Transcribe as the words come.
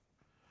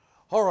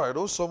All right,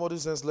 oh, somebody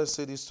says, let's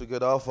say this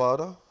together. Our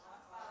Father,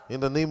 in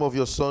the name of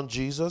your Son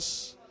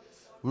Jesus,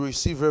 we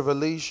receive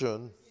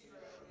revelation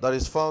that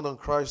is found in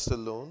Christ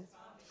alone.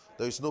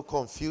 There is no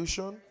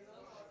confusion,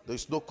 there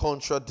is no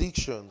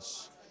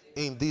contradictions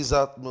in this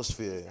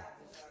atmosphere.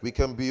 We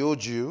can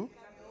behold you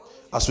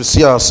as we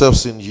see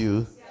ourselves in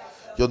you.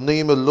 Your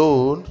name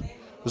alone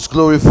is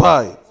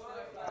glorified,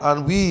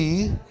 and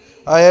we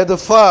are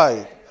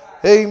edified.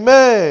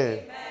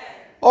 Amen.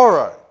 All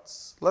right,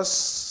 let's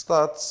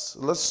start.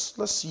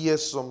 Let's hear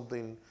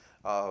something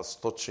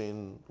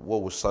touching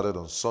what we started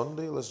on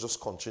Sunday. Let's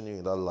just continue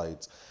in that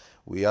light.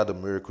 We had a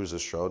Miracles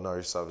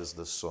Extraordinary service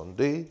this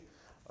Sunday.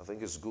 I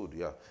think it's good,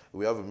 yeah.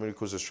 We have a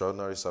Miracles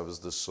Extraordinary service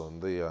this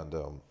Sunday,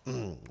 and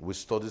we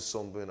studied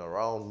something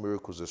around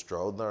Miracles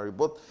Extraordinary.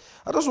 But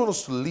I just want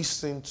us to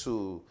listen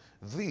to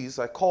this.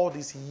 I call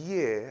this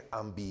Hear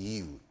and Be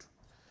Healed.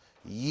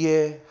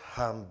 Hear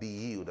and be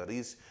healed. That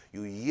is,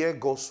 you hear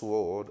God's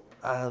word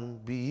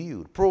and be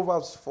healed.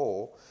 Proverbs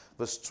 4,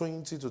 verse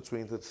 20 to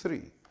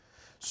 23.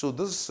 So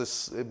this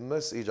is a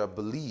message I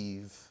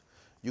believe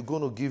you're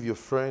going to give your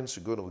friends,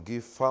 you're going to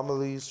give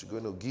families, you're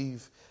going to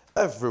give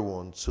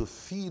everyone to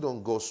feed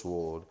on God's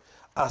word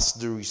as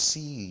they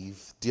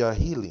receive their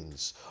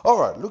healings. All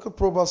right, look at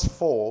Proverbs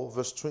 4,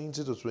 verse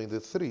 20 to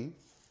 23.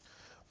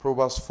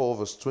 Proverbs 4,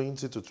 verse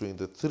 20 to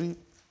 23.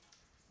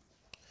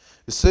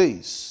 It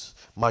says,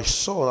 my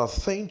son,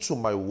 attend to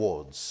my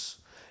words.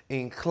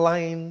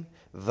 Incline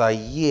thy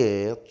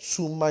ear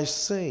to my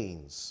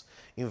sayings.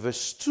 In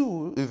verse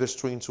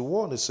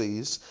 21, it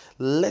says,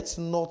 let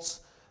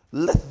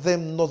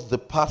them not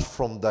depart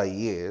from thy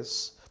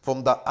ears,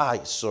 from thy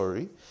eyes,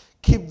 sorry.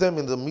 Keep them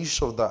in the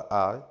midst of thy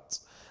heart,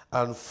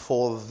 and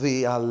for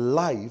they are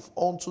life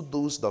unto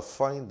those that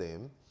find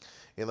them.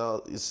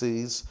 It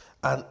says,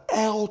 and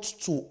health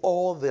to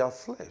all their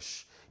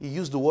flesh. He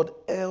used the word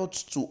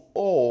health to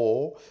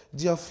all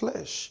their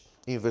flesh.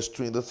 In verse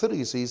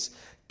 23, it says,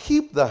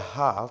 keep the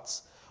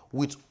heart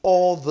with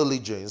all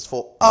diligence,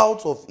 for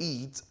out of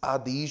it are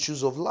the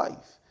issues of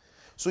life.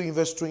 So in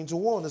verse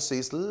 21, it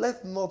says,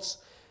 let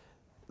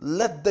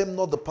them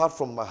not depart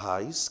from my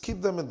eyes,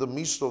 keep them in the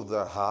midst of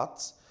their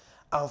hearts,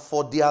 and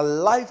for their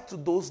life to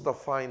those that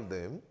find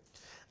them,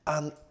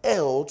 and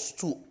health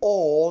to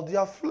all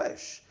their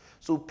flesh.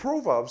 So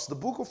Proverbs, the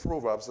book of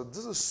Proverbs, and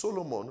this is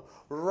Solomon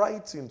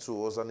writing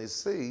to us, and it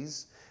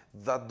says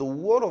that the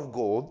word of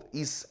God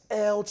is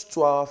health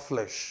to our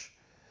flesh.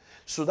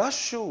 So that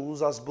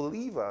shows, as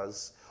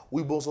believers,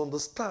 we must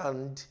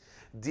understand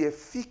the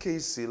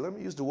efficacy, let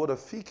me use the word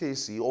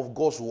efficacy, of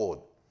God's word.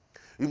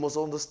 We must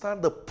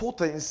understand the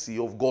potency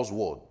of God's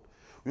word.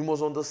 We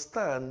must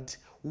understand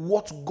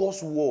what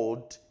God's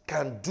word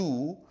can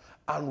do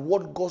and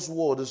what God's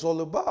word is all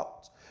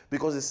about.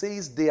 Because it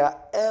says, they are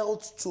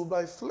health to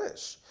my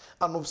flesh.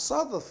 And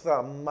observe the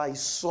term, my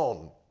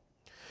son.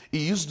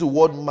 He used the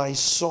word my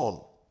son.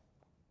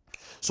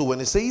 So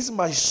when it says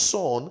my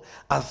son,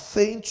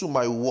 attend to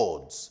my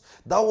words,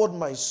 that word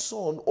my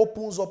son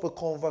opens up a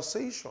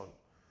conversation.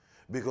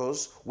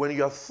 Because when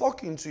you are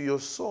talking to your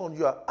son,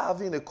 you are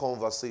having a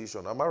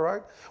conversation. Am I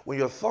right? When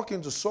you're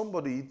talking to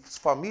somebody, it's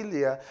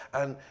familiar,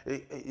 and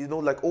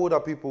like older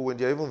people, when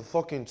they're even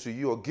talking to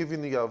you or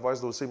giving you advice,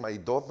 they'll say, my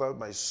daughter,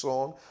 my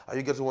son. Are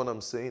you getting what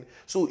I'm saying?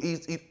 So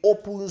it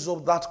opens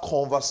up that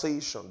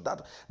conversation,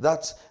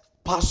 that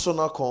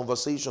personal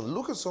conversation.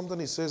 Look at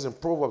something it says in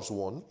Proverbs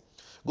 1.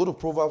 Go to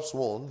Proverbs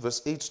 1,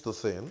 verse 8 to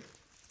 10.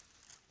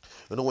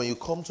 When you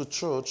come to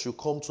church, you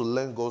come to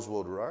learn God's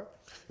word, right?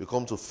 You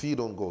come to feed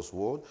on God's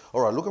word.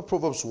 All right, look at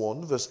Proverbs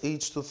 1, verse 8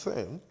 to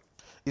 10.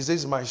 It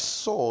says, my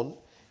son,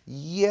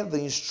 hear the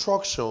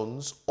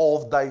instructions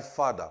of thy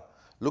father.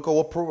 Look at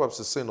what Proverbs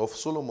is saying, of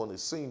Solomon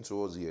is saying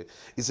to us here.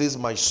 It says,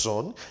 my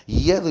son,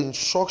 hear the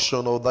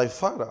instruction of thy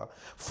father.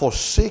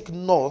 Forsake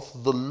not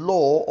the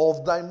law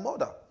of thy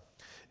mother.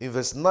 In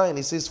verse 9,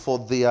 it says, for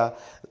they are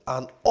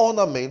an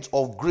ornament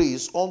of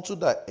grace unto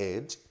thy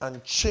head,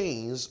 and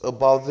chains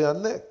about their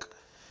neck.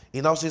 He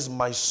now says,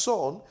 my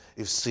son,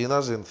 if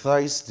sinners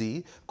entice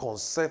thee,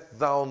 consent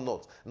thou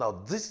not.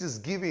 Now, this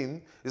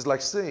is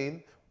like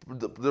saying,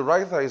 the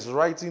writer is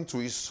writing to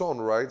his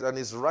son, right? And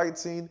he's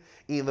writing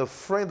in a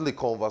friendly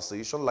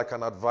conversation, like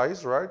an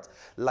advice, right?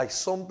 Like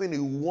something he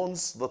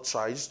wants the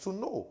child to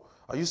know.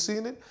 Are you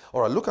seeing it?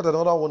 All right, look at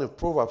another one in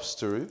Proverbs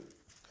 3.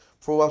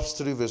 Proverbs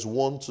 3, verse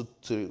 1 to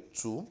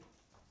 2.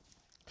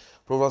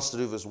 Proverbs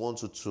 3, verse 1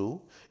 to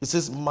 2. It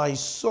says, my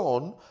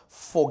son,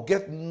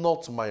 forget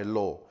not my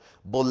law,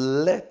 but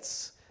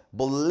let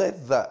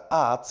thy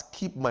heart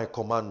keep my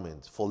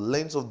commandments. For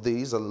length of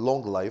days and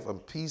long life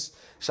and peace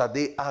shall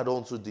they add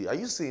unto thee. Are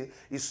you seeing?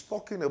 He's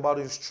talking about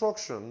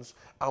instructions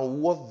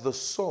and what the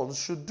son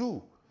should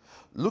do.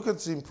 Look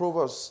at in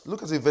Proverbs,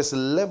 look at in verse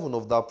 11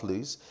 of that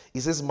place.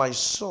 It says, my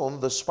son,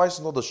 despise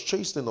not the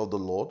chastening of the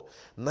Lord,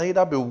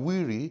 neither be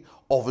weary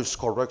of his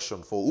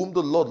correction. For whom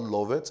the Lord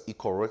loveth, he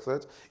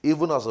correcteth,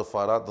 even as a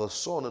father, the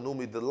son in whom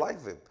he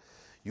delighteth.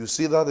 You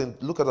see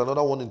that look at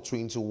another one in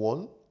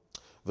 21.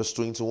 Verse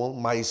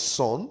 21, my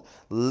son,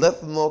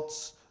 let not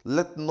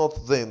Let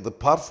not then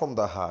depart from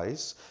thy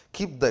eyes.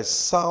 Keep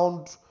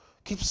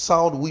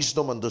sound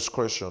wisdom and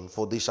discretion,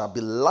 for they shall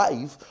be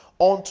life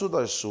unto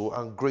thy soul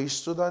and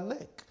grace to thy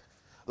neck.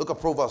 Look at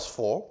Proverbs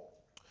 4.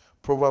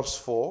 Proverbs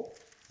 4,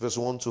 verse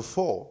 1 to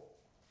 4.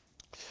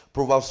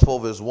 Proverbs 4,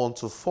 verse 1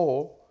 to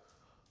 4.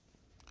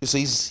 It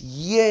says,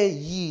 hear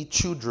ye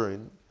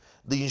children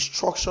the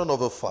instruction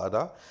of a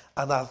father,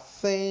 and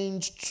attain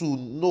to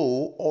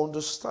know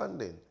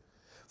understanding.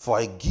 For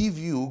I give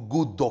you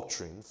good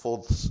doctrine,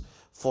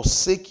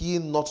 forsake ye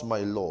not my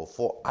law.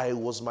 For I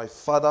was my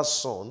father's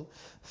son,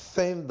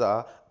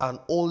 tender and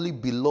only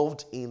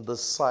beloved in the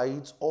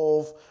sight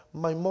of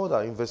my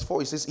mother. In verse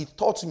 4, it says, he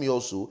taught me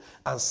also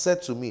and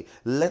said to me,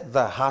 let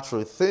thy heart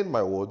retain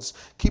my words,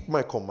 keep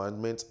my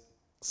commandments,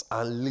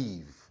 and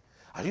live.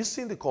 Are you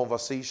seeing the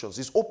conversations?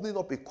 He's opening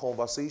up a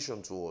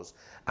conversation to us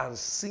and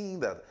seeing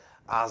that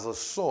as a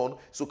son.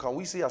 So can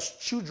we say as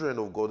children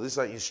of God, these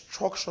are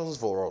instructions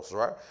for us,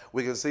 right?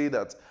 We can say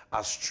that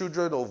as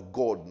children of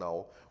God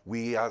now,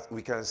 we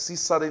can see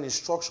certain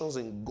instructions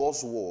in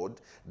God's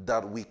word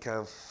that we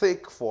can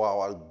take for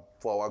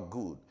our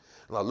good.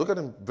 Now look at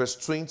in verse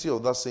 20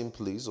 of that same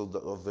place, of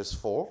verse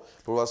 4,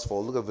 Proverbs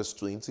 4, look at verse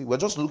 20. We're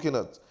just looking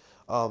at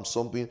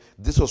something.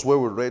 This was where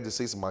we read, it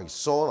says, my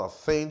son,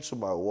 attend to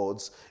my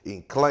words,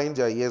 incline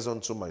their ears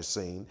unto my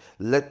saying,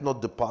 let them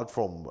not depart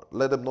from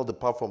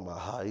my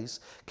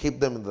eyes,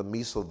 keep them in the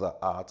midst of the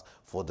heart,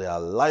 for they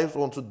are life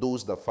unto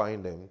those that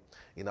find them.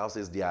 It now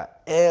says they are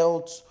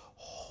health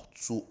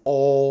to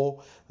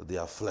all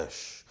their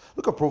flesh.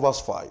 Look at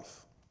Proverbs 5.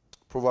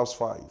 Proverbs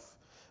 5.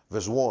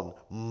 Verse 1,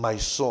 my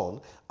son,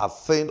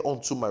 attend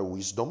unto my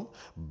wisdom,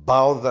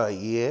 bow thy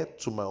ear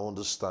to my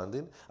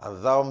understanding,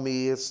 and thou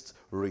mayest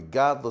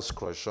regard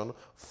discretion,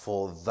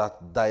 for that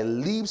thy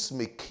lips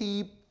may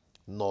keep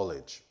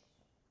knowledge.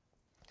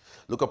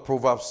 Look at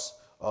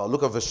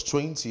look at verse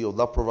 20 of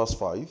that Proverbs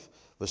 5,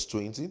 verse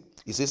 20.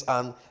 It says,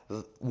 and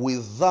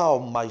wilt thou,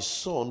 my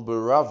son, be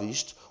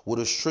ravished with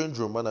a strange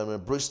woman, and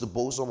embrace the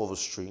bosom of a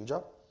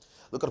stranger?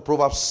 Look at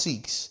Proverbs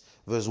 6,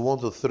 verse 1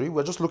 to 3.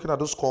 We're just looking at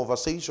those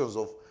conversations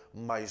of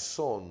my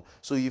son.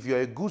 So if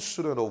you're a good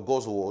student of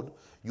God's word,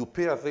 you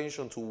pay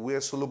attention to where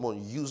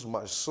Solomon used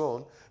my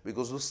son,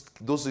 because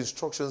those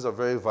instructions are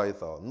very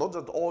vital. Not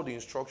that all the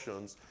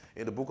instructions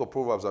in the book of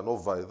Proverbs are not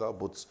vital,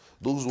 but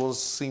those ones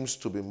seems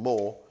to be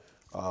more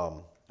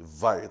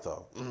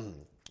vital.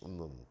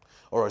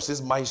 All right, it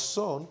says, my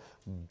son,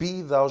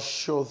 be thou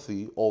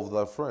surety of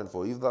thy friend,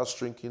 for if thou art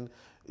striking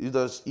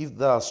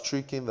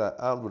thy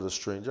hand with a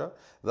stranger,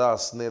 thou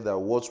hast snared thy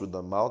words with thy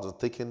mouth, and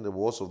taken the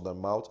words of thy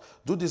mouth.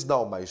 Do this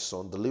now, my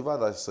son, deliver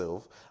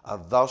thyself,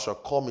 and thou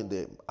shalt come in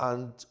the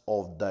hand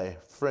of thy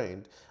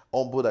friend.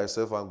 Humble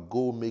thyself and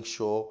humble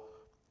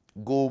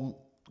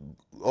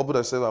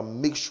thyself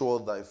and make sure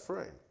thy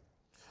friend.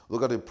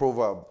 Look at the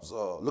Proverbs,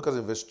 look at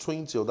the verse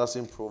 20 of that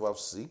same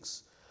Proverbs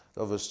 6,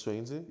 verse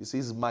 20. It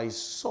says, my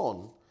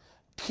son,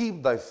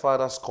 keep thy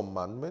father's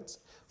commandments,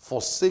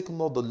 forsake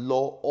not the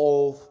law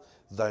of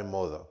thy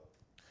mother.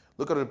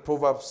 Look at it,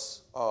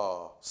 Proverbs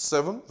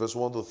 7, verse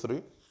 1 to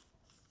 3.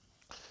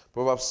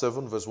 Proverbs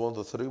 7, verse 1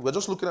 to 3. We're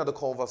just looking at the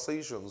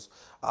conversations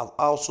of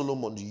how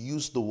Solomon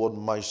used the word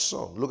my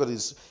son. Look at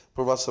this,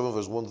 Proverbs 7,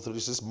 verse 1 to 3.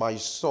 It says, my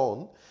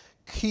son,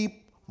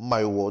 keep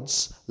my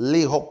words,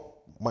 lay up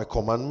my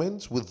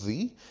commandments with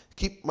thee,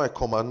 keep my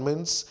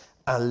commandments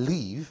and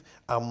live,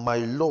 and my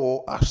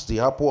law as the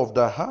apple of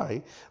thy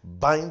eye,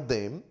 bind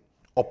them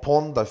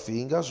upon thy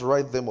fingers,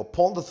 write them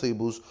upon the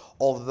tables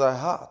of thy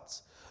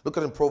heart. Look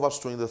at in Proverbs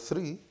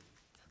 23,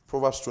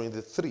 verse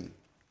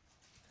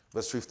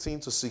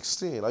 15 to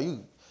 16. Are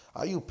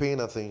you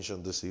paying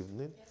attention this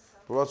evening? Yes,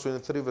 Proverbs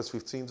 23, verse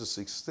 15 to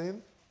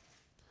 16.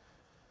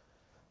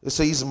 It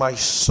says, my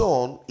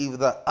son, if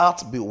thy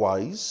heart be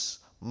wise,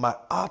 my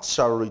heart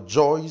shall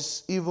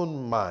rejoice,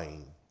 even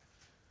mine.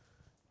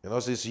 You know,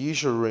 it says, ye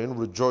shall reign,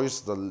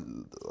 rejoice, the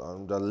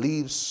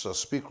lips shall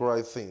speak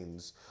right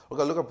things.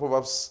 Look at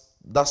Proverbs,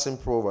 that's in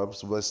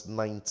Proverbs, verse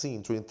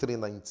 19, 23,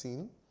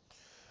 19.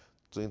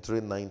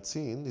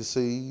 23:19, it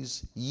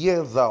says,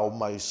 hear thou,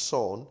 my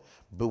son,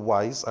 be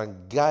wise,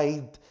 and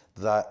guide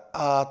thy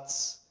heart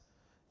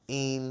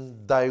in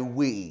thy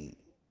way.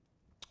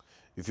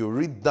 If you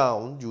read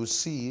down, you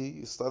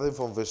see, starting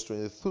from verse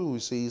 22,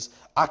 it says,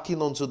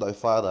 hearken unto thy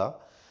father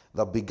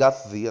that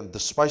begat thee, and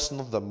despise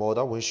not thy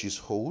mother when she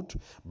is old.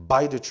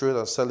 Buy the trade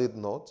and sell it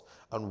not,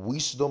 and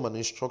wisdom and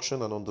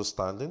instruction and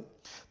understanding.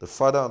 The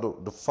father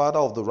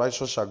of the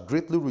righteous shall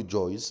greatly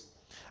rejoice,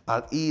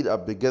 and he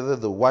that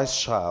begetteth the wise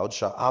child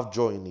shall have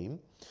joy in him.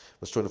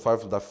 Verse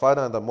 25, thy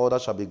father and thy mother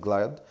shall be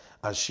glad,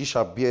 and she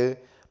shall bear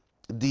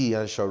thee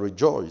and shall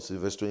rejoice. In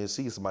verse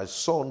 26, my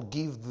son,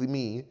 give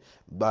me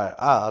thy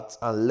heart,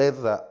 and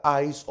let thy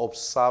eyes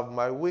observe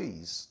my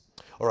ways.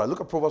 All right,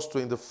 look at Proverbs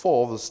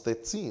 24, verse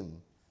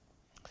 13.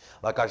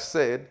 Like I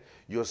said,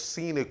 you're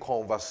seeing a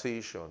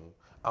conversation,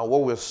 and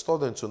what we're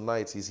studying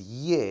tonight is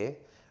hear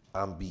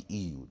and be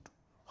healed.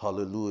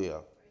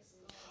 Hallelujah.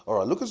 All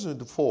right, look at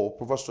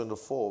Proverbs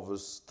 24,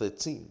 verse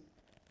 13.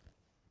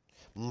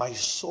 My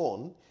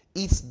son,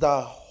 eat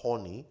thou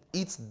honey,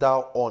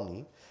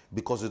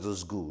 because it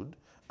is good,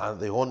 and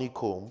the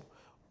honeycomb,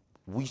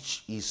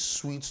 which is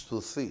sweet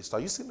to taste. Are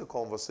you seeing the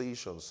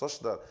conversation such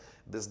that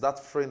there's that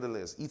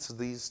friendliness? Eat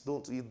this,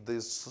 don't eat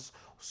this.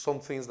 Some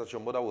things that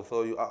your mother will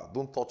tell you,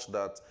 don't touch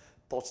that,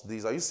 touch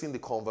this. Are you seeing the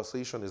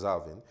conversation is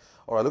having?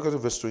 All right, look at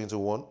verse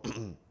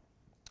 21.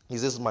 He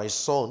says, my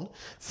son,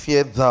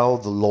 fear thou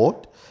the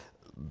Lord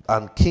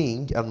and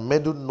king, and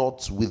meddle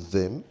not with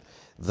them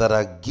that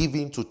are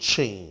given to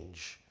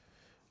change.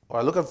 All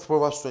right, look at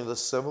Proverbs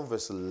 27,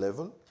 verse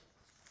 11.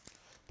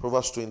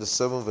 Proverbs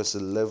 27, verse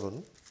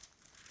 11.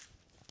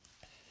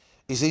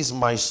 It says,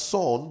 my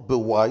son, be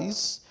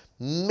wise,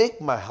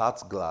 make my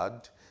heart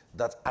glad,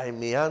 that I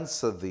may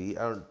answer thee,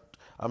 and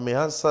I may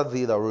answer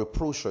thee that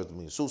reproacheth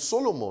me. So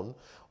Solomon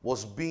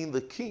was being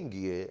the king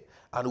here,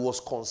 and was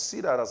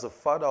considered as the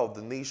father of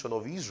the nation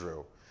of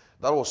Israel.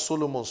 That was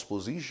Solomon's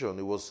position.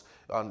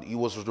 And he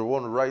was the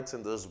one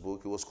writing this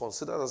book. He was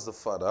considered as the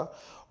father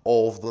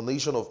of the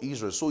nation of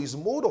Israel. So his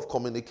mode of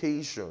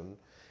communication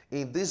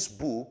in this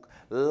book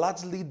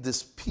largely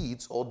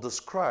depicts or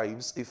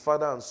describes a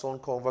father and son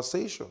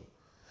conversation.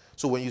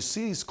 So when you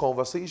see his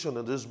conversation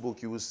in this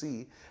book, you will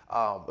see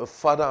a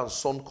father and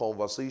son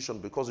conversation,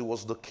 because he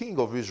was the king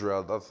of Israel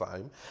at that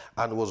time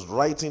and was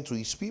writing to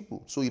his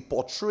people. So he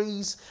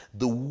portrays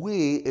the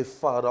way a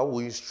father will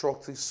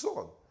instruct his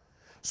son.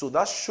 So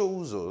that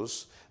shows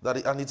us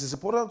that, and it is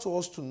important to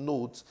us to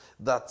note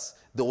that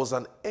there was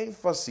an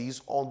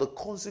emphasis on the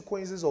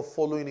consequences of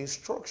following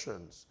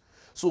instructions.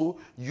 So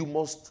you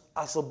must,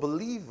 as a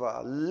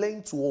believer,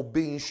 learn to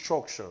obey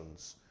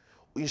instructions.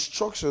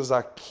 Instructions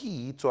are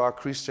key to our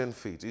Christian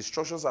faith.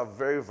 Instructions are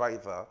very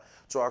vital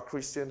to our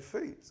Christian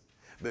faith,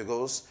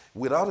 because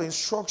without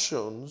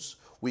instructions,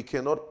 we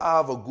cannot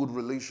have a good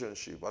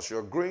relationship. As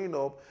you're growing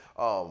up,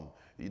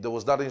 there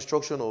was that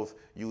instruction of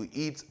you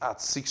eat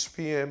at 6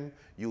 p.m.,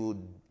 you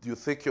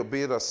take your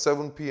bed at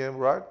 7 p.m.,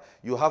 right?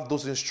 You have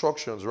those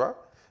instructions, right?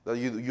 That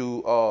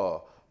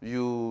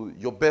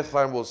your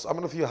bedtime was, I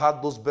don't know if you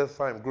had those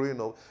bedtime growing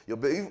up. I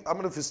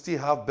don't know if you still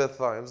have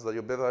bedtimes, that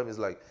your bedtime is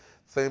like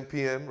 10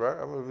 p.m., right?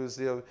 I don't know if you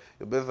still have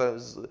your bedtime.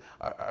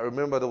 I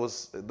remember there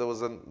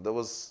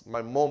was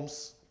my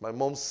mom's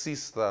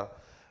sister.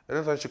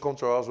 Anytime she come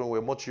to our house when we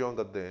were much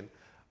younger then,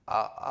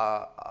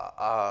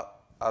 our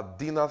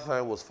dinner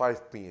time was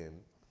 5 p.m.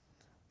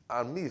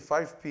 And me,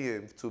 5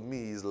 p.m. to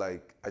me is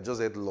like I just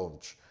ate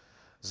lunch.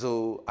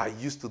 So I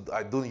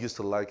don't used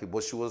to like it,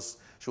 but she was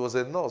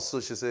a nurse, so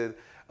she said,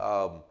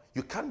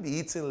 you can't be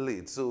eating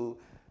late. So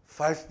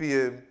 5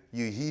 p.m.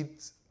 you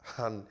eat,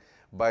 and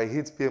by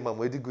 8 p.m. I'm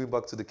already going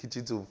back to the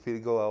kitchen to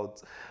figure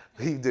out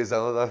if there's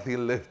another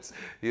thing left,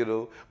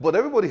 But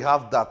everybody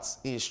have that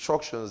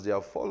instructions they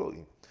are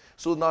following.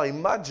 So now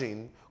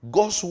imagine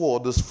God's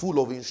word is full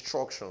of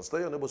instructions. Tell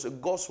your neighbor, say,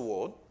 God's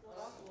word.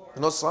 It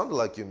not sound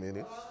like you mean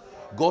it.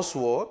 God's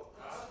word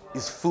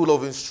is full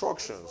of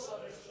instructions.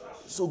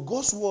 So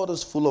God's word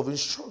is full of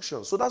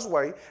instructions. So that's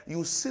why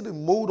you see the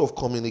mode of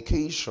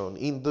communication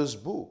in this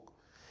book.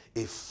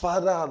 A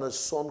father and a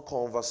son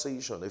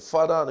conversation, a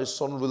father and a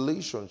son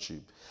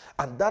relationship.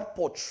 And that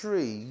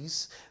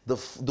portrays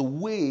the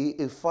way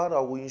a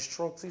father will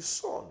instruct his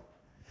son.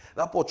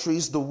 That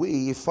portrays the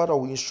way a father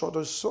will instruct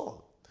his son.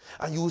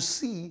 And you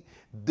see,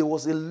 there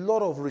was a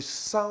lot of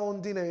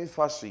resounding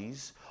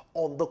emphasis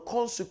on the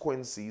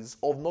consequences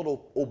of not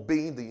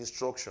obeying the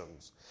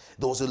instructions.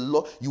 There was a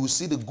lot, you will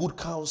see the good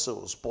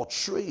counsels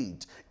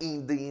portrayed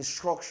in the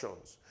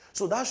instructions.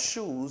 So that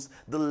shows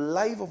the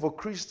life of a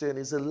Christian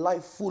is a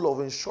life full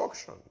of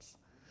instructions.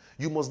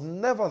 You must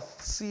never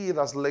see it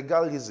as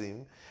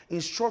legalism.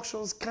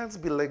 Instructions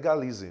can't be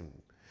legalism.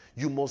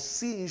 You must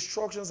see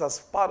instructions as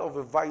part of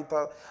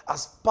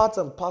as part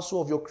and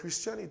parcel of your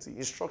Christianity.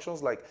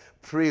 Instructions like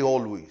pray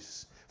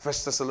always. 1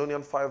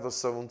 Thessalonians 5 verse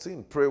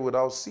 17, pray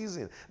without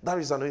ceasing. That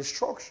is an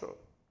instruction.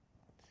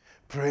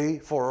 Pray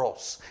for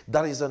us.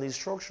 That is an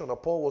instruction.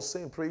 Paul was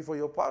saying, pray for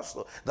your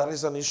pastor. That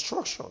is an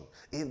instruction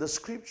in the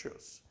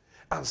scriptures.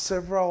 And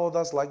several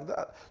others like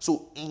that.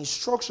 So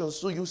instructions.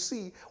 So you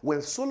see,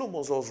 when Solomon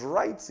was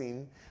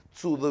writing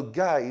to the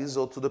guys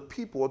or to the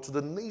people or to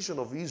the nation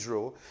of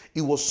Israel,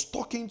 he was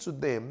talking to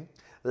them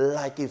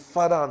like a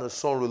father and a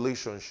son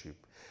relationship.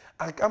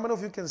 And how many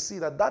of you can see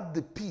that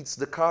depicts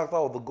the character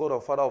of the God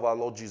and Father of our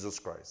Lord Jesus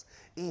Christ?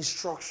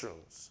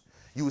 Instructions.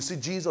 You will see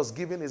Jesus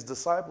giving his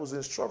disciples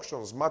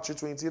instructions. Matthew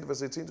 28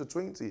 verse 18 to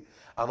 20.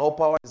 And all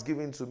power is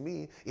given to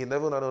me in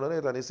heaven and on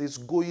earth. And he says,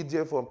 go ye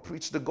therefore and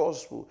preach the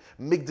gospel.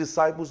 Make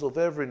disciples of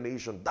every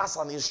nation. That's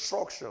an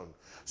instruction.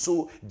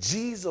 So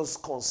Jesus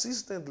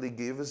consistently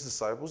gave his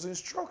disciples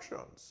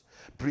instructions.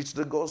 Preach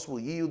the gospel,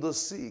 heal the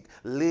sick,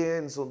 lay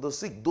hands on the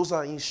sick. Those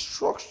are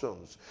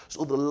instructions.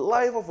 So the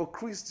life of a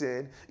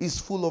Christian is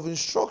full of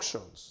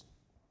instructions.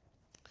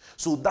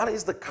 So that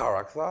is the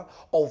character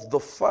of the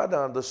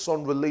father and the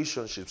son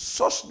relationship,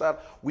 such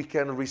that we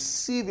can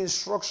receive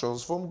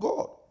instructions from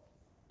God.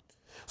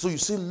 So you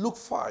see, Luke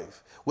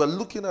 5, we're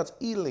looking at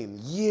healing,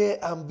 hear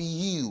and be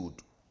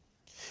healed.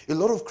 A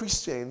lot of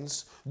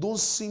Christians don't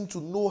seem to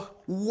know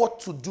what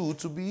to do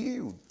to be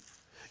healed.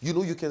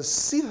 You can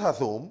sit at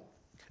home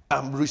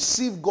and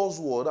receive God's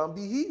word and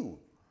be healed.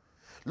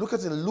 Look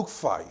at it in Luke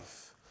 5.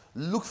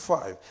 Luke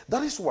 5.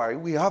 That is why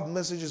we have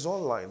messages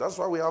online. That's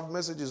why we have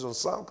messages on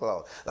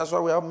SoundCloud. That's why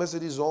we have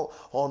messages on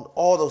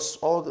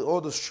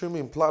all the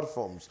streaming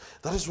platforms.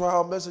 That is why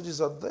our messages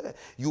are there.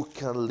 You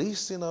can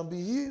listen and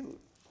be healed.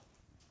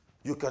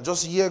 You can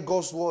just hear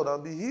God's word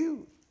and be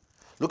healed.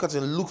 Look at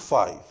it in Luke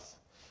 5.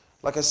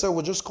 Like I said,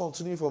 we'll just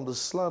continue from the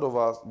slant of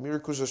our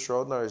Miracles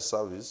Extraordinary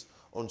service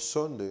on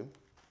Sunday.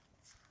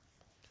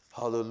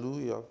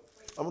 Hallelujah.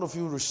 How many of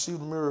you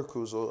received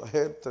miracles or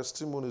heard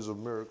testimonies of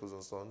miracles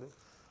on Sunday?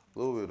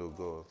 Glory to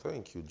God.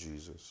 Thank you,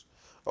 Jesus.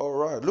 All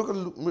right. Look at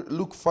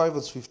Luke 5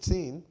 verse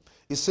 15.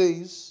 It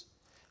says,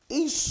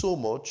 in so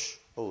much.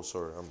 Oh,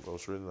 sorry. I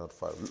was reading at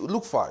 5.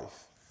 Luke 5.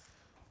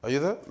 Are you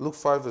there? Luke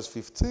 5 verse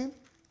 15.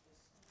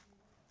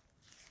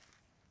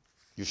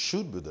 You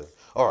should be there.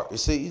 All right. It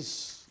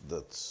says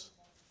that.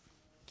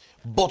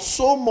 But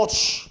so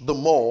much the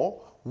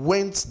more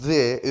went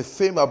there a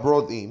fame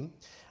abroad in,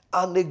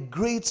 and a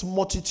great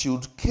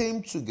multitude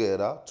came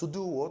together to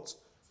do what?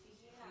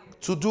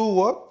 To do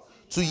what?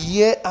 To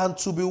hear and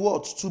to be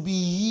what? To be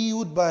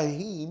healed by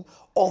him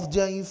of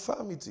their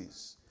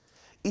infirmities.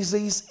 It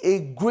says a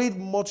great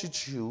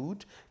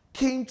multitude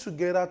came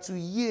together to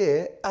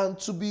hear and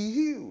to be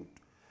healed.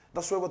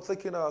 That's where we're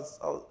taking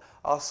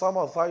our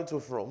summer title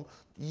from.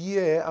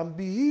 Hear and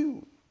be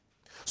healed.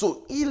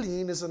 So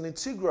healing is an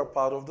integral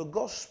part of the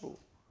gospel.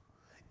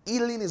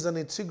 Healing is an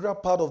integral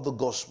part of the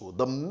gospel.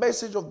 The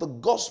message of the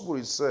gospel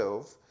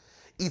itself,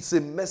 it's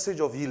a message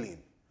of healing.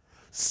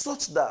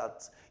 Such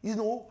that,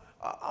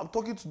 I'm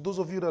talking to those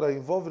of you that are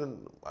involved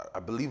in, I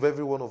believe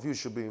every one of you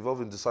should be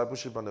involved in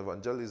discipleship and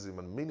evangelism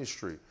and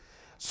ministry.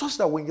 Such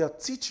that when you're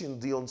teaching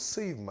the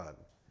unsaved man,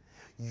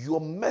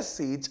 your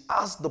message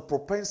has the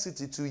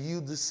propensity to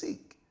heal the sick.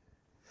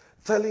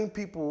 Telling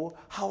people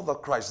how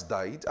that Christ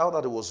died, how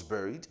that he was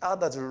buried, how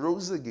that he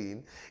rose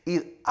again,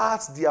 it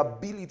has the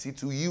ability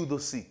to heal the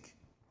sick.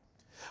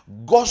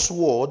 God's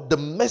word, the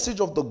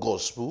message of the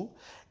gospel,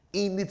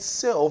 in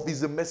itself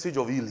is a message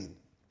of healing.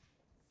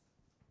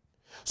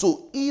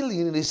 So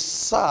healing is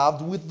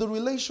served with the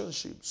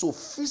relationship. So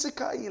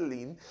physical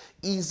healing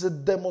is a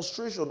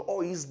demonstration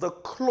or is the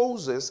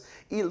closest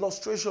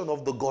illustration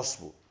of the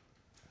gospel.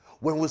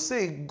 When we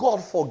say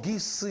God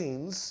forgives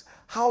sins,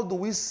 how do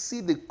we see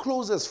the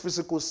closest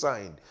physical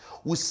sign?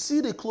 We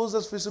see the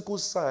closest physical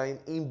sign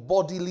in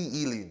bodily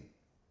healing.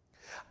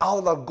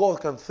 How that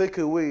God can take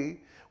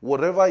away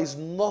whatever is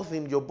not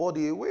in your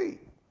body away.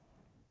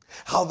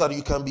 How that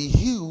you can be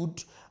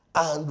healed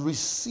and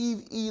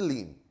receive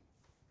healing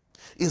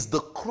is the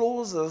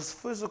closest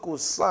physical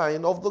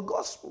sign of the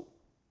gospel.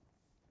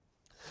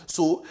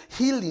 So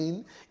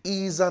healing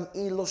is an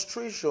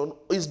illustration,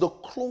 is the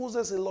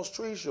closest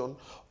illustration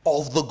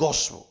of the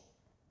gospel.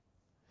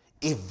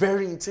 A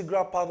very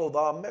integral part of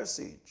our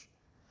message.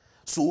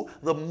 So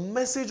the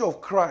message of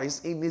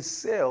Christ in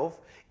itself,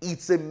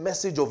 it's a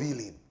message of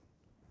healing.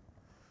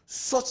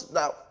 Such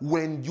that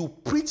when you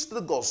preach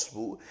the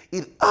gospel,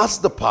 it has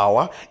the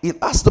power,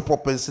 it has the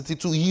propensity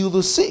to heal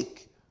the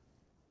sick.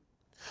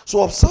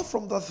 So observe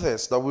from that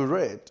verse that we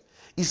read,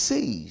 it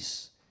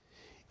says,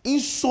 in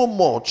so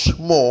much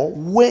more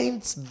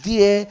went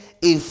there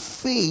a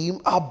fame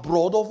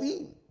abroad of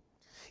him.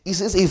 It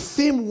says a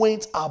fame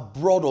went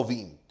abroad of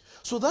him.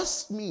 So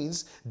that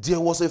means there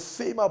was a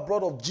fame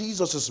abroad of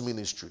Jesus'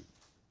 ministry.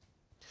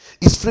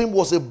 His fame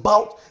was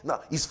about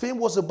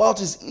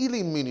his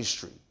healing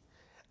ministry.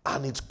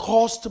 And it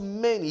caused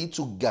many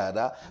to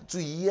gather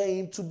to hear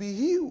him to be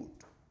healed.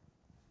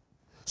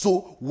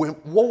 So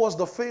what was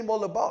the fame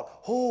all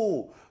about?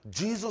 Oh,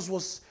 Jesus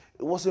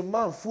was a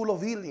man full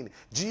of healing.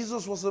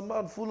 Jesus was a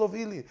man full of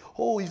healing.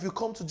 Oh, if you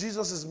come to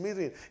Jesus'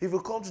 meeting, if you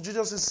come to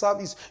Jesus'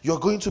 service, you're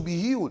going to be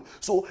healed.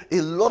 So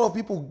a lot of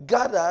people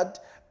gathered,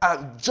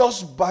 and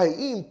just by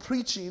him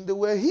preaching, they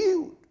were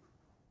healed.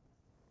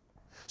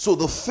 So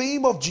the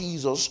fame of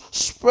Jesus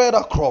spread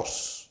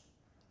across.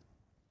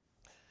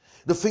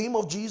 The fame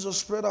of Jesus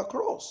spread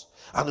across.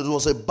 And it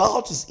was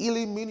about his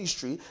healing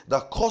ministry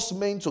that caused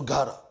men to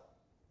gather.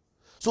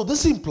 So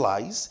this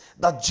implies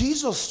that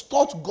Jesus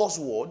taught God's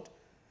word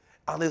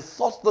and he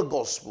taught the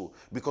gospel.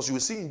 Because you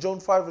will see in John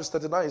 5 verse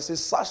 39, it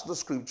says, search the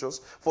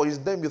scriptures, for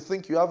in them you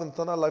think you have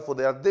eternal life, for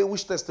they are they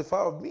which testify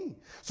of me.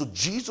 So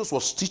Jesus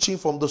was teaching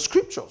from the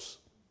scriptures.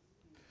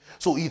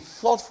 So he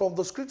taught from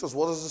the scriptures.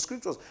 What is the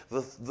scriptures?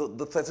 The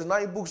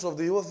 39 books of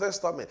the Old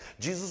Testament.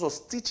 Jesus was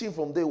teaching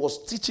from there,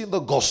 was teaching the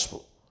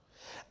gospel.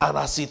 And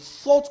as he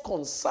taught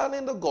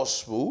concerning the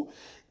gospel,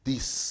 the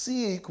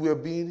sick were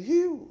being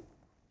healed.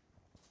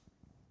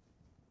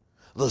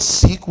 The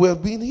sick were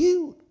being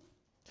healed.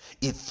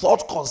 He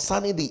thought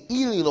concerning the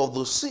healing of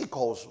the sick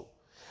also.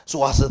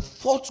 So as he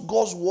taught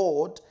God's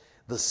word,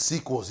 the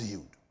sick was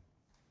healed.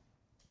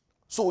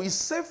 So it's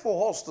safe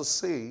for us to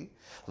say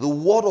the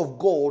word of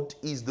God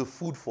is the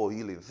food for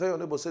healing. Tell your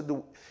neighbor, say,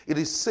 it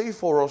is safe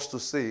for us to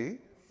say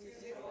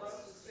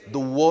the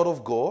word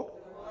of God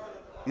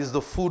is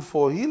the food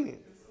for healing.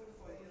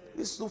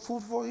 It's the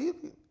food for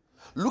healing.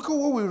 Look at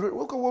what we read.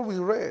 Look at what we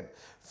read.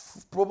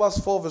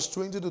 Proverbs 4 verse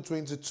 20 to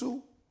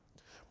 22.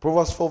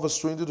 Proverbs 4 verse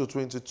 20 to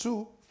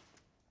 22.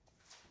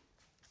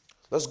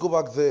 Let's go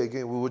back there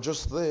again. We were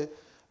just there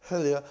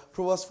earlier.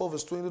 Proverbs 4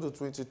 verse 20 to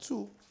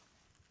 22.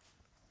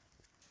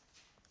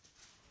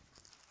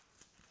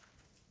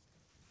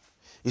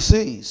 It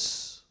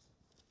says,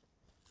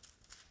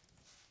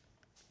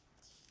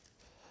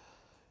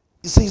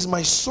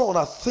 my son,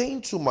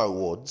 attend to my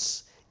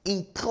words,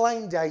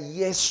 incline their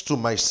ears to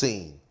my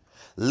saying.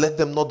 Let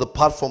them not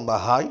depart from thy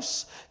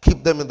eyes,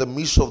 keep them in the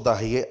midst of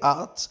thy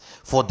heart,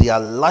 for they are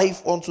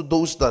life unto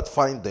those that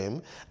find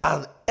them,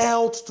 and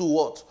health to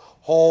what?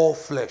 All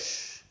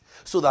flesh.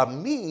 So that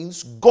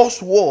means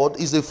God's word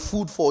is a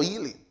food for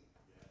healing.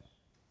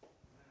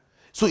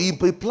 So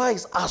it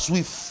implies as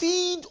we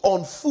feed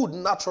on food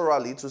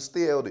naturally to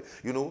stay healthy.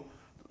 You know,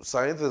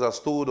 scientists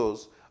have told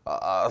us,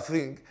 I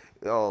think,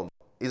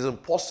 it's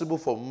impossible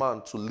for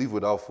man to live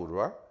without food,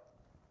 right?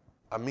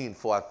 I mean,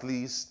 for at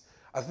least,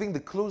 I think the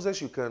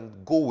closest you can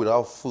go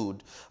without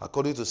food,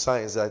 according to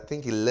science, I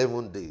think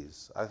 11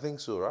 days. I think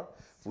so, right?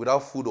 Without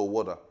food or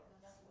water.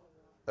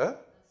 Eh?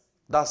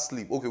 That's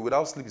sleep. Okay,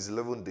 without sleep is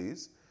 11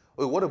 days.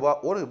 Okay, what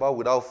about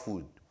without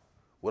food?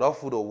 Without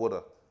food or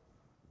water?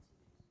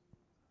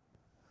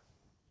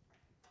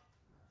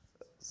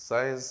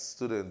 Science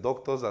students,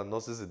 doctors and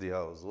nurses in the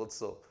house.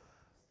 What's up?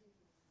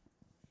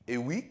 A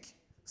week?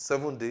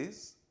 7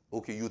 days?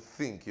 Okay, you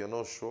think, you're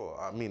not sure.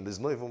 I mean, there's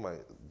not even my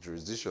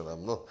jurisdiction.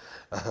 I'm not.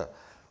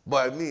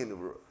 But I mean,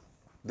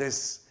 there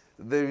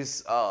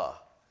is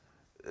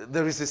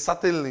a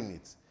certain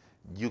limit.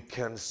 You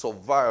can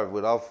survive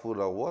without food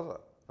and water.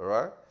 All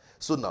right?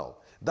 So now,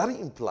 that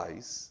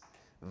implies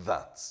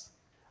that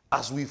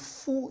as we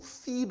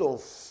feed on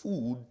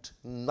food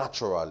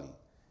naturally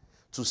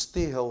to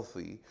stay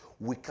healthy,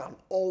 we can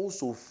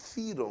also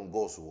feed on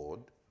God's word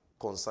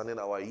concerning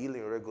our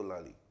healing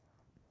regularly.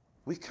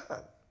 We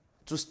can.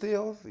 To stay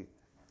healthy.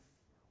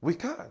 We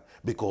can.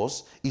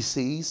 Because it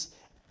says,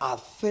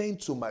 attend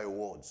to my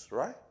words,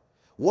 right?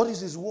 What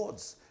is his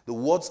words? The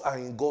words are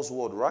in God's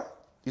word, right?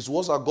 His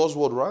words are God's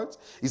word, right?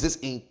 It says,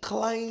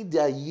 incline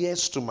their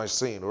ears to my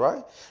saying,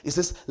 right? It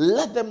says,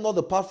 let them not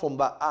depart from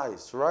thy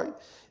eyes, right?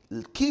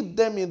 Keep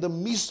them in the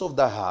midst of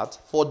thy heart,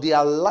 for they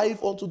are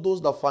life unto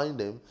those that find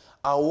them,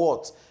 and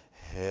what?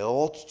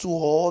 Health to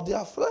all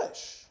their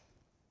flesh.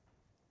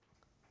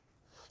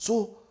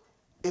 So,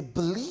 a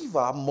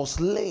believer must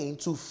learn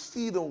to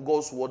feed on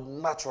God's word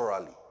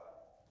naturally.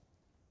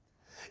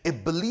 A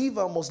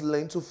believer must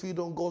learn to feed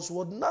on God's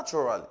word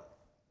naturally.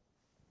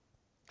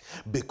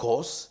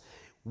 Because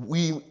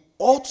we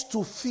ought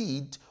to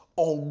feed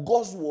on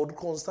God's word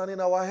concerning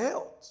our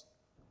health.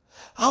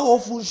 How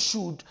often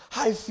should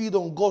I feed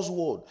on God's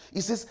word?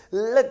 It says,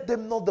 let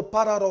them not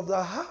depart out of their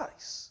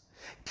eyes.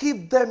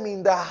 Keep them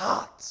in their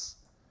hearts.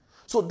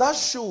 So that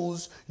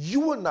shows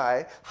you and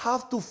I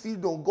have to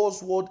feed on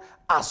God's word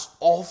as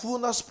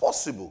often as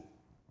possible.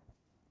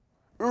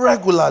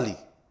 Regularly.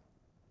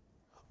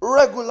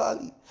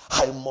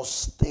 I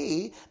must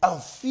stay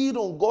and feed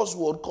on God's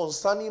word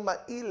concerning my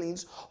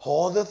healings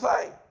all the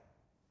time.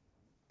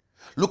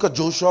 Look at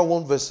Joshua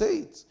 1 verse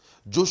 8.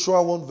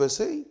 Joshua 1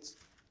 verse 8.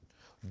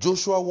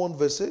 Joshua 1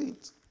 verse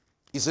 8.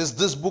 It says,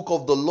 this book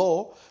of the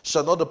law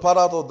shall not depart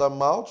out of thy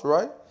mouth,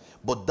 right?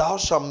 But thou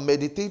shalt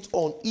meditate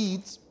on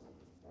it.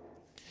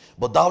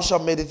 But thou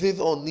shalt meditate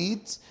on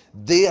it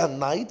day and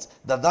night,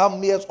 that thou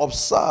mayest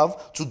observe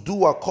to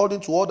do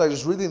according to all that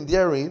is written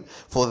therein.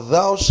 For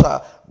thou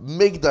shalt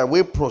make thy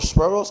way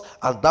prosperous,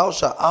 and thou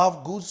shalt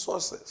have good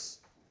success.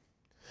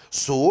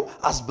 So,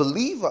 as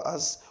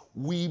believers,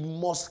 we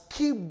must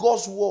keep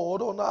God's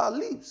word on our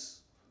lips.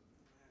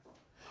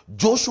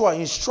 Joshua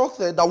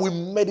instructed that we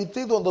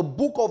meditate on the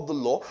book of the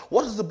law.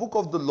 What is the book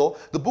of the law?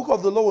 The book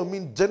of the law will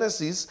mean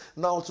Genesis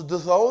now to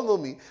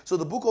Deuteronomy. So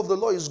the book of the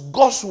law is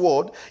God's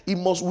word. We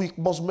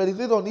must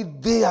meditate on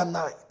it day and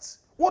night.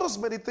 What does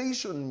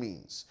meditation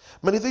mean?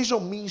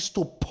 Meditation means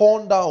to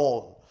ponder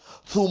on,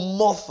 to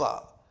mutter,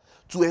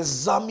 to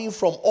examine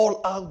from all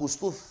angles,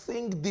 to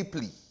think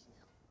deeply.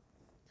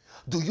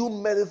 Do you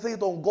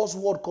meditate on God's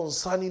word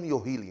concerning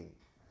your healing?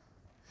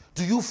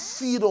 Do you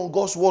feed on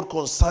God's word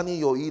concerning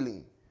your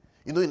healing?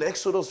 You know, in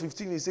Exodus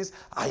 15, it says,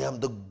 I am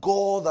the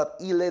God that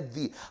healeth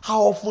thee.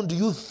 How often do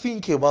you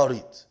think about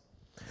it?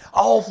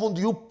 How often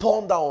do you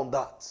ponder on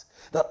that?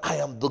 That I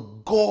am the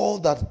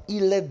God that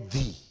healeth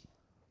thee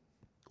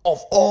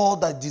of all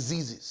thy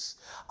diseases.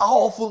 How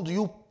often do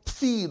you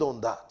feed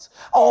on that?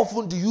 How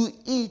often do you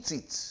eat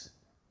it?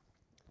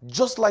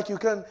 Just like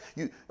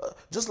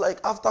just like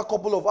after a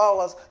couple of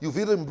hours, you've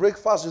eaten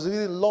breakfast, you've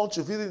eaten lunch,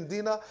 you've eaten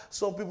dinner.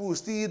 Some people will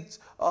still eat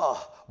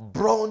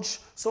brunch.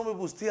 Some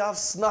people still have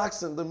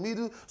snacks in the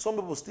middle. Some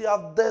people still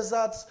have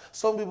desserts.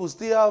 Some people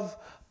still have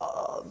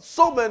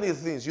so many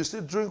things. You still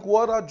drink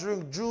water,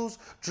 drink juice,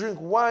 drink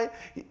wine.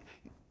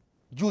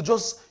 You're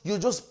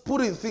just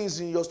putting things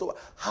in your stomach.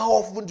 How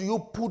often do you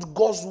put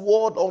God's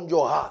word on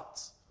your heart?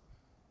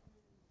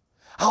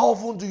 How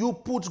often do you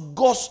put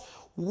God's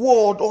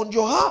word on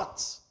your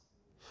heart?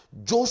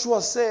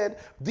 Joshua said,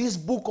 this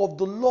book of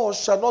the law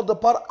shall not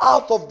depart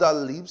out of thy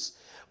lips,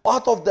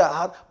 out of thy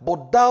heart,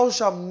 but thou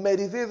shalt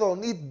meditate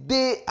on it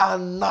day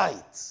and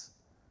night.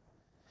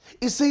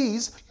 It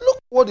says, look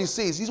what it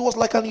says. It was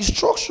like an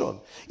instruction.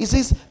 It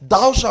says,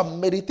 thou shalt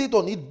meditate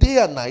on it day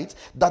and night,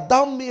 that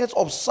thou mayest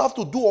observe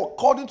to do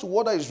according to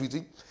what is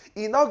written.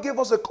 He now gave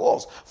us a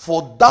clause.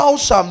 For thou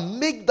shalt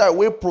make thy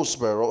way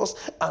prosperous,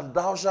 and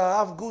thou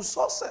shalt have good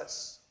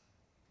success.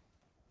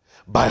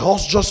 By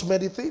us just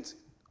meditate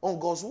on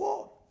God's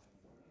word.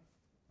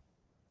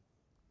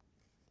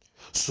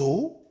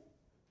 So,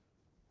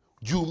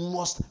 you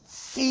must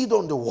feed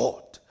on the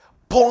word.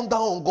 Ponder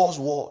on God's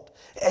word.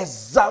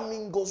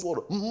 Examine God's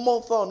word.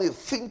 Monitor on it.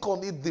 Think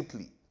on it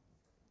deeply.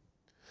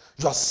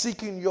 You are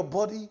sick in your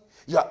body.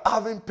 You are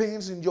having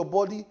pains in your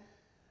body.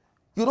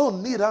 You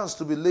don't need hands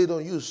to be laid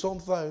on you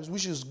sometimes,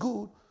 which is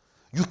good.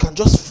 You can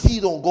just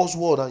feed on God's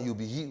word and you'll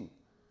be healed.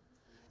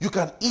 You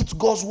can eat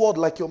God's word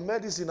like your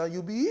medicine and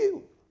you'll be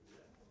healed.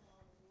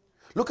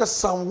 Look at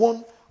Psalm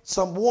 1.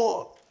 Psalm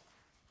 1.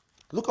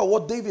 Look at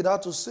what David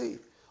had to say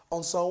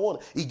on Psalm 1.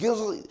 He gives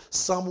us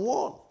Psalm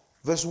 1,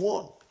 verse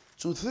 1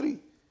 to 3.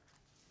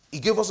 He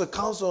gave us a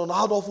counsel on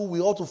how often we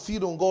ought to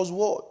feed on God's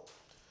word.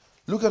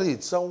 Look at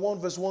it. Psalm 1,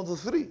 verse 1 to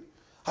 3.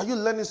 Are you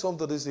learning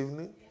something this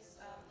evening? Yes,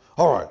 sir.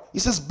 All right. He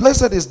says,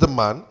 blessed is the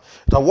man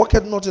that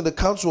walketh not in the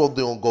counsel of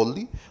the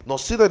ungodly, nor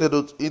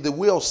sitteth in the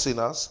way of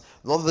sinners,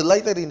 nor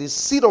delighteth in the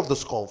seat of the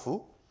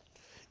scornful.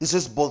 He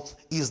says, but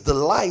his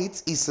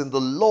delight is in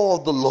the law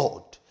of the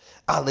Lord,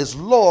 and his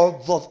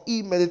law doth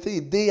he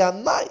meditate day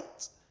and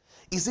night.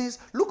 He says,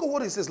 look at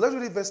what he says. Let's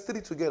read verse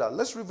 3 together.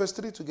 Let's read verse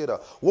 3 together.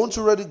 Won't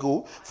you ready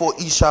go? For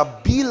he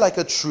shall be like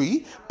a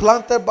tree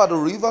planted by the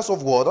rivers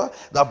of water,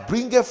 that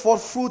bringeth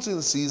forth fruit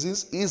in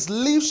seasons. His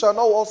leaf shall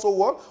not also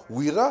what?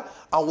 Wither.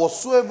 And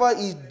whatsoever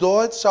he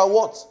doeth shall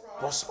what?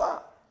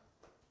 Prosper.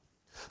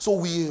 So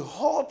we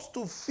ought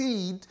to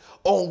feed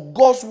on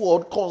God's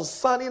word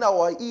concerning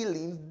our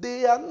healing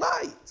day and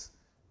night.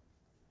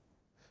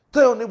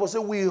 Tell your neighbor, say,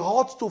 we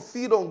ought to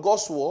feed on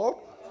God's word.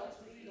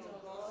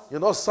 You're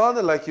not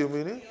sounding like you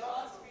mean it.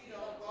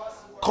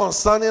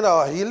 Concerning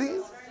our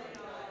healing,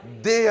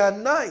 day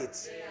and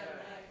night.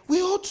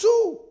 We ought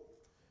to.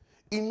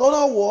 In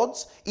other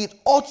words, it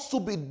ought to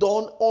be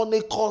done on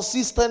a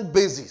consistent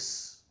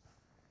basis.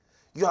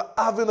 You are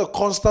having a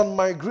constant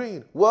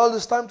migraine. Well,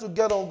 it's time to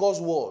get on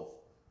God's word.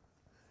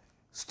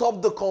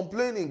 Stop the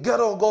complaining. Get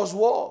on God's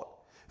word.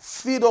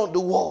 Feed on the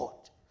word.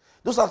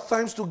 Those are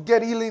times to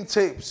get healing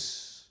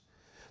tapes.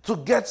 To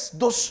get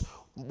those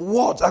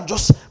words and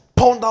just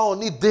ponder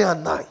on it day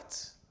and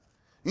night.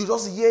 You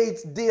just hear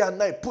it day and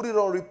night. Put it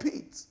on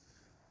repeat.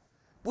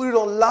 Put it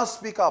on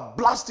loudspeaker.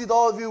 Blast it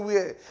all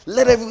everywhere.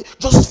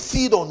 Just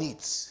feed on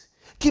it.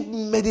 Keep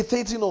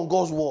meditating on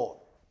God's word.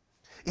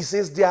 It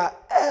says they are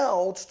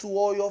health to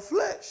all your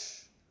flesh.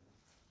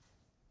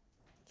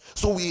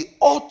 So we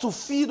ought to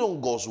feed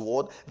on God's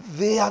word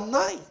day and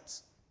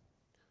night.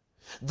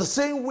 The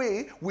same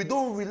way we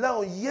don't rely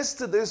on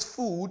yesterday's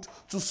food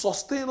to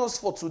sustain us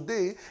for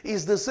today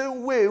is the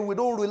same way we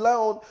don't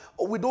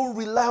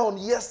rely on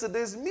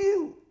yesterday's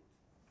meal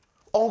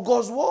on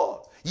God's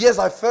word. Yes,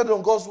 I fed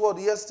on God's word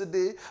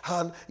yesterday,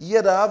 and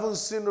yet I haven't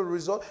seen the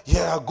result.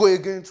 Yeah, I'll go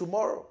again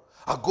tomorrow.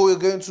 I'll go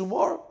again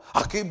tomorrow.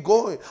 I keep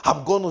going.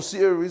 I'm going to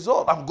see a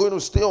result. I'm going to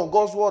stay on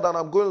God's word and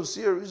I'm going to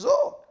see a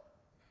result.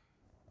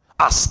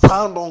 I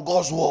stand on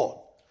God's word.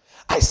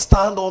 I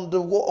stand on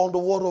the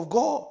word of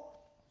God.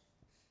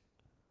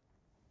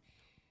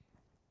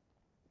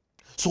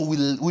 So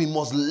we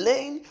must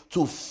learn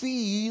to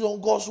feed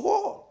on God's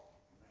word.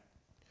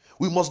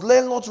 We must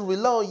learn not to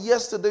rely on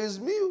yesterday's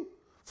meal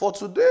for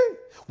today.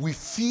 We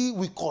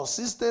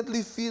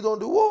consistently feed on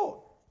the word.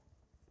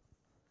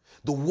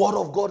 The word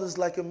of God is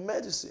like a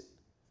medicine.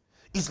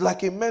 It's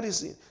like a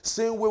medicine.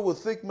 Same way we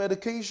take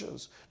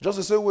medications. Just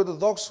the same way the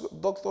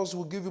doctors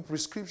will give you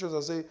prescriptions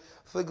and say,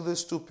 take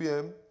this 2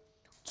 p.m.,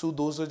 2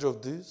 dosage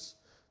of this.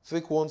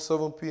 Take 1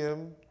 7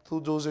 p.m.,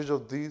 2 dosage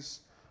of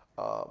this.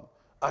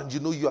 And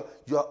you know you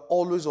are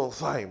always on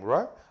time,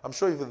 right? I'm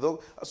sure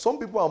some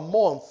people are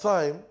more on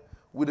time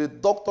with a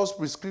doctor's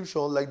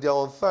prescription like they're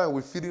on time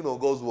with feeding on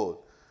God's word.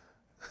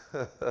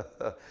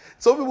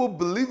 Some people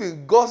believe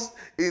in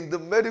the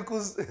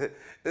medicals,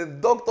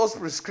 in doctor's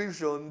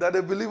prescription that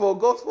they believe on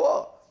God's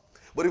word.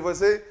 But if I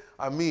say,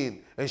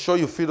 ensure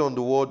you feed on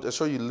the word,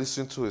 ensure you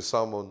listen to a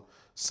sermon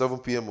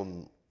 7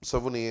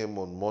 a.m.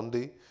 on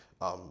Monday,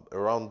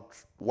 around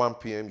 1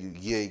 p.m. you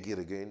hear it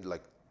again,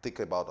 like take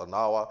about an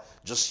hour,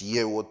 just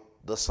hear what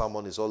the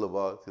sermon is all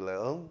about. You're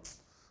like,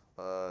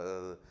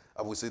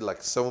 I would say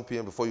like 7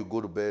 p.m. before you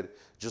go to bed,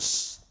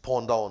 just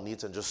ponder on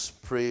it and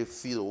just pray,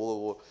 feel the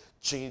word,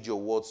 change your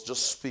words,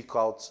 just speak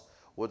out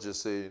what you're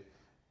saying.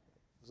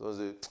 So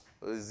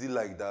is it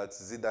like that?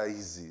 Is it that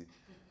easy?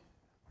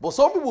 But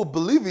some people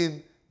believe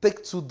in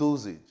take 2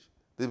 dosage.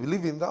 They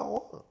believe in that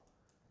one.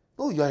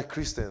 No, you're a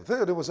Christian.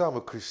 They will say, I'm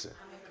a Christian.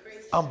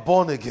 I'm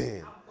born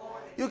again.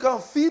 You can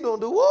feed on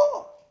the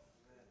word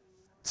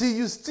till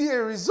you see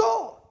a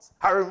result.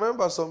 I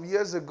remember some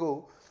years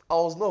ago, I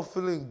was not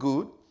feeling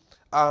good.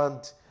 And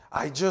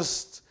I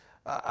just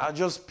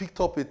picked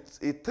up a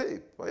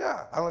tape.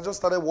 Yeah, and I just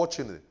started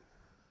watching it.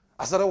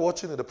 I started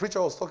watching it. The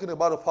preacher was talking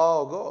about the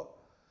power of God.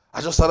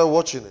 I just started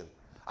watching it.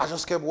 I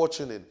just kept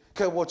watching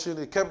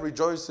it, kept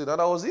rejoicing,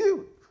 and I was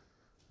healed.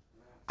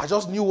 I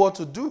just knew what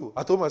to do.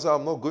 I told myself,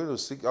 I'm not going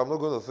to take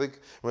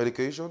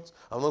medications.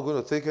 I'm not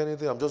going to take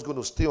anything. I'm just going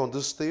to stay on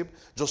this tape,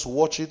 just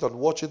watch it and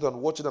watch it and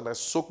watch it, and I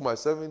soaked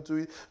myself into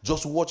it.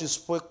 Just watch it,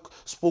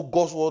 spoke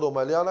God's word on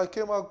my life, and I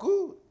came out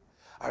good.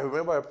 I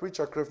remember a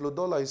preacher, Creflo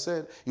Dollar, he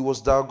said he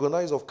was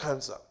diagnosed of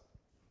cancer.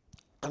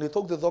 And he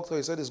told the doctor,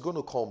 he said, it's going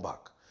to come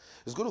back.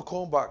 It's going to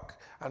come back.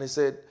 And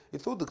he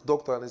told the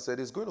doctor, and he said,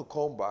 it's going to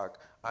come back,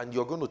 and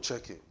you're going to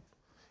check him.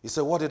 He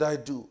said, what did I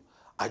do?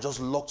 I just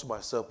locked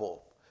myself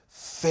up.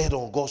 Fed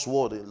on God's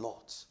word a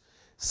lot.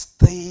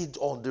 Stayed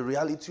on the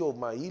reality of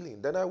my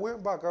healing. Then I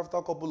went back after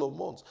a couple of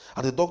months,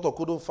 and the doctor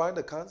couldn't find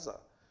the cancer.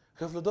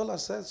 Creflo Dollar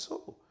said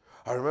so.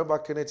 I remember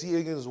Kenneth E.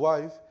 Hagin's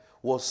wife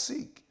was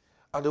sick,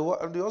 and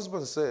the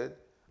husband said,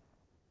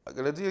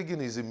 Kenneth E.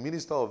 Hagin is a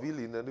minister of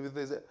healing, and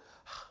everything. He said,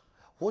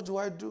 what do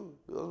I do?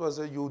 The husband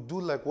said, you do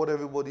like what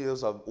everybody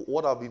else,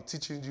 what I've been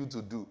teaching you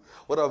to do,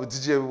 what I've been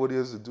teaching everybody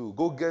else to do.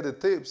 Go get the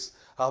tapes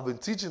I've been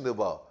teaching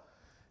about.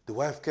 The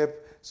wife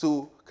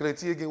so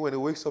Kenneth E. Hagin, when he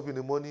wakes up in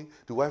the morning,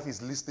 the wife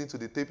is listening to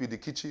the tape in the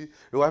kitchen.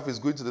 The wife is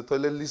going to the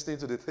toilet, listening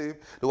to the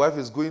tape. The wife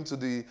is going to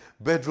the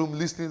bedroom,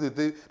 listening to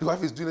the tape. The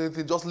wife is doing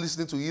anything, just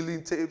listening to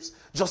healing tapes,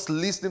 just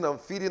listening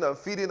and feeding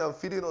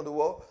on the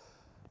wall.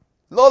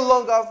 Not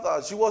long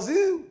after, she was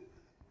healed.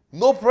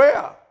 No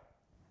prayer.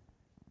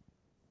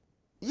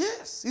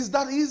 Yes, it's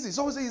that easy.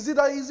 Someone say, is it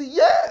that easy?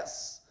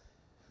 Yes.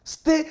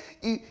 See,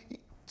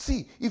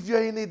 if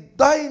you're in a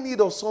dying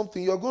need of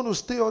something, you're going to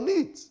stay on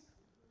it.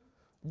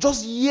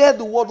 Just hear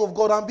the word of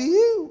God and be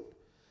healed.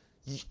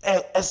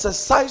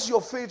 Exercise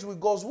your faith with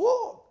God's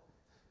word.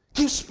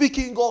 Keep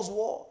speaking God's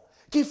word.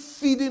 Keep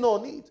feeding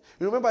on it.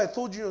 You remember I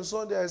told you on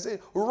Sunday, I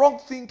said, wrong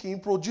thinking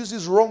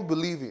produces wrong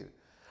believing.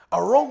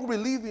 And wrong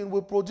believing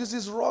will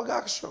produce wrong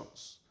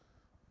actions.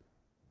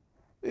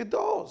 It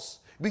does.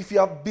 But if you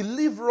have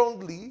believed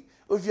wrongly,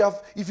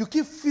 if you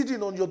keep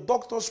feeding on your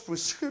doctor's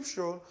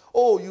prescription,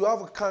 oh, you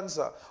have a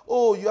cancer,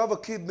 oh, you have a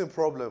kidney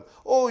problem,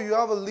 oh, you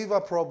have a liver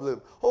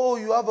problem, oh,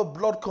 you have a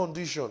blood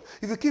condition.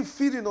 If you keep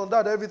feeding on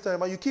that every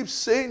time and you keep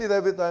saying it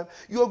every time,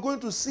 you are going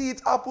to see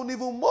it happen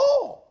even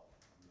more.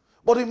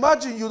 But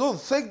imagine you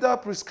don't take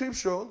that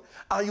prescription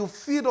and you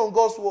feed on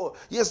God's word.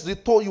 Yes,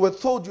 you were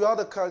told you had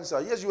a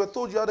cancer. Yes, you were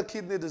told you had a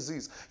kidney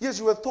disease. Yes,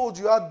 you were told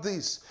you had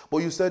this. But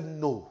you said,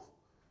 no,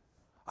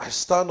 I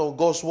stand on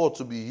God's word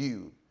to be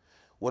healed.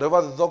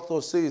 Whatever the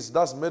doctor says,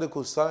 that's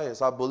medical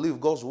science. I believe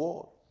God's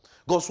word.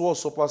 God's word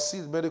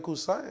supersedes medical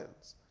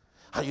science.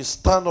 And you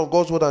stand on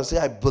God's word and say,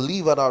 I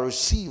believe and I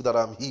receive that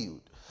I'm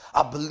healed.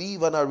 I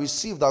believe and I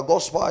receive that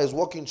God's power is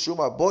working through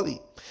my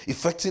body,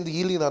 effecting the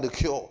healing and the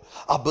cure.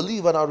 I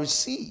believe and I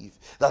receive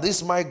that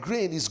this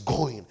migraine is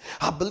going.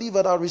 I believe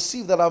and I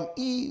receive that I'm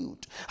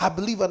healed. I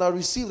believe and I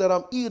receive that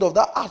I'm healed of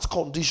that heart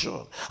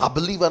condition. I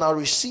believe and I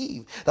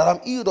receive that I'm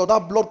healed of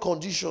that blood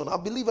condition. I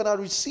believe and I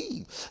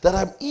receive that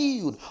I'm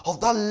healed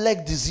of that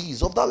leg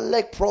disease, of that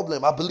leg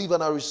problem. I believe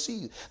and I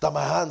receive that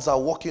my hands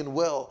are working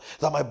well,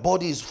 that my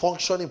body is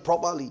functioning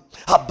properly.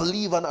 I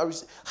believe and I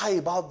receive. How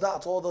about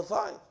that all the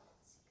time?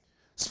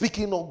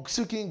 Speaking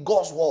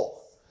God's word,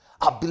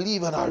 I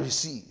believe and I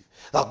receive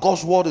that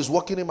God's word is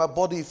working in my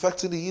body,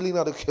 effecting the healing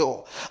and the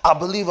cure. I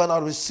believe and I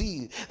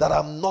receive that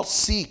I'm not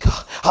sick.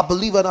 I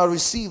believe and I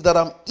receive that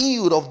I'm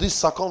healed of this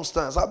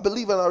circumstance. I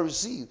believe and I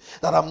receive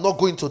that I'm not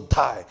going to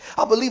die.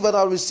 I believe and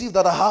I receive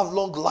that I have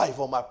long life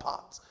on my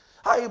path.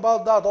 How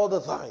about that all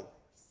the time?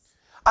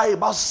 How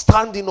about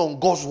standing on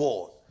God's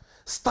word?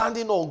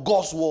 Standing on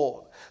God's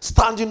word.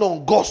 Standing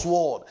on God's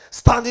word.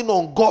 Standing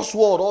on God's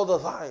word all the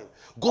time.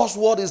 God's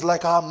word is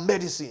like our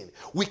medicine.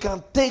 We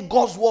can take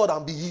God's word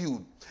and be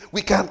healed.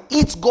 We can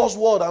eat God's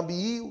word and be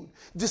healed.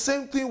 The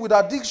same thing with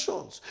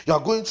addictions. You are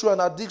going through an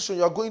addiction.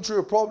 You are going through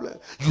a problem.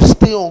 You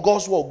stay on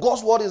God's word.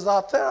 God's word is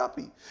our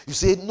therapy. You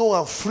say, no,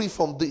 I'm free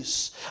from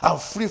this. I'm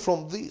free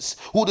from this.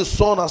 Who the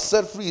Son has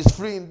set free is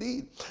free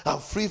indeed. I'm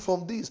free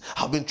from this.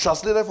 I've been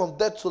translated from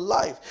death to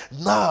life.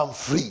 Now I'm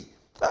free.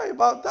 Sorry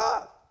about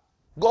that.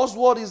 God's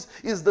word is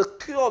the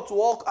cure to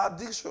all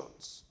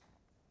addictions.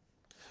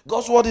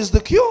 God's word is the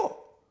cure.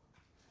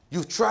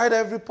 You've tried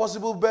every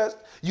possible best.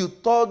 You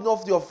turned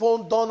off your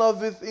phone, done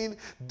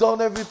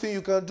everything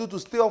you can do to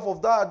stay off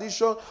of that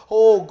addiction.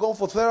 Oh, gone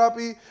for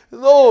therapy.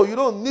 No, you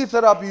don't need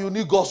therapy. You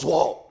need God's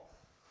word.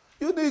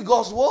 You need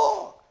God's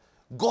word.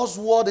 God's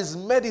word is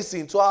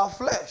medicine to our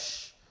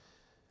flesh.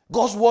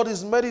 God's word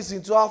is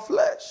medicine to our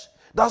flesh.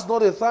 That's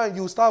not a time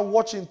you start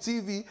watching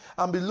TV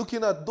and be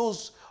looking at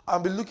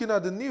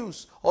the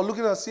news or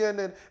looking at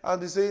CNN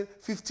and they say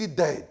 50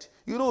 dead.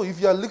 You know,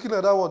 if you are looking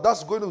at that one,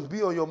 that's going to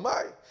be on your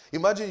mind.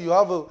 Imagine you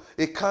have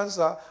a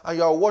cancer and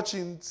you are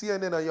watching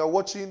CNN and you are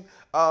watching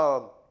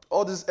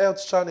all these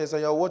health channels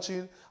and you are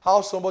watching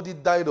how somebody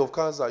died of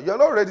cancer. You are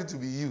not ready to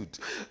be healed.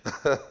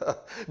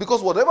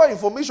 Because whatever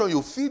information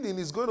you feed in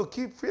is going to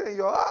keep fear in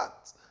your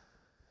heart.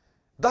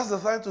 That's the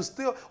time to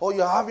stay, or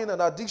you're having an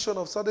addiction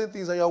of certain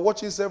things and you're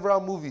watching several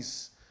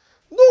movies.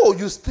 No,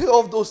 you stay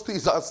off those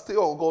things and stay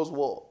on God's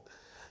word.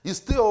 You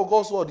stay on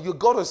God's word. You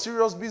got a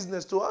serious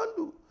business to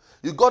handle.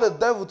 You got a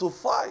devil to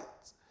fight.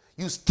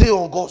 You stay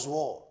on God's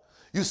word.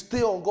 You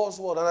stay on God's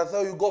word. And I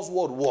tell you, God's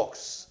word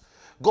works.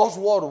 God's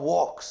word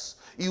works.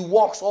 It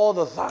works all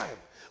the time.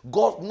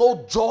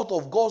 No jot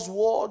of God's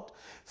word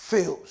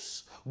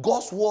fails.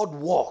 God's word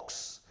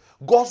works.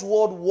 God's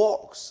word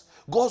works.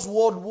 God's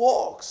word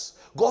works.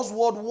 God's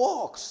word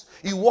works.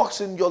 It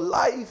works in your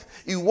life.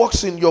 It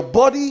works in your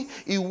body.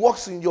 It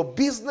works in your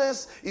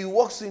business. It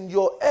works in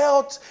your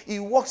health.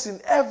 It works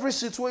in every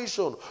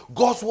situation.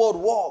 God's word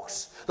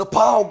works. The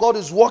power of God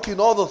is working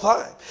all the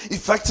time,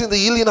 effecting the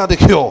healing and the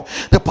cure.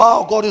 The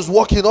power of God is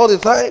working all the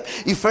time,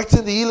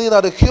 effecting the healing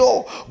and the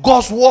cure.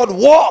 God's word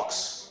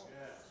works.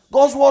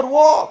 God's word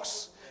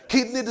works.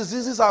 Kidney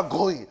diseases are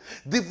going.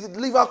 The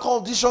liver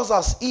conditions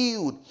are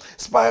healed.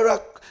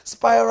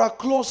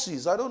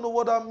 Spiraclosis. I don't know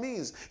what that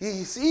means.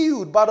 He's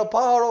healed by the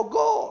power of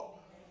God.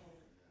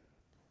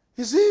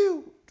 He's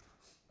healed.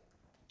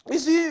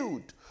 He's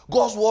healed.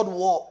 God's word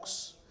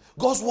works.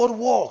 God's word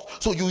works.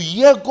 So you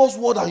hear God's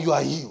word and you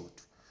are healed.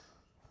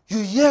 You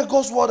hear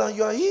God's word and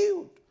you are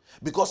healed.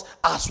 Because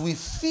as we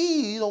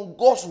feed on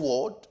God's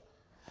word,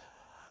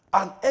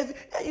 and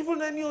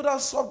even any other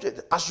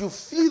subject, as you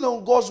feed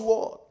on God's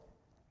word,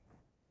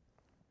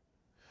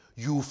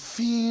 you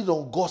feed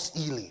on God's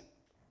healing.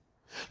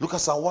 Look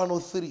at Psalm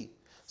 103.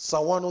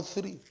 Psalm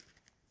 103.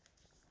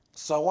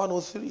 Psalm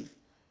 103.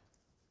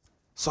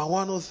 Psalm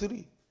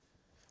 103.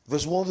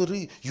 Verse 1 to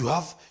 3. You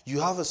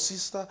have a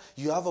sister,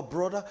 you have a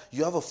brother,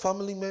 you have a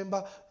family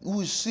member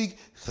who is sick.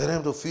 Tell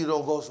them to feed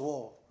on God's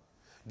word.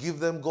 Give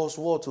them God's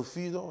word to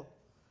feed on.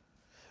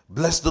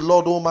 Bless the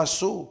Lord, O my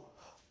soul.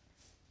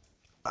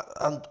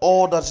 And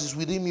all that is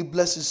within me,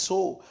 bless his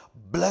soul.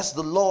 Bless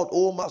the Lord,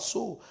 O my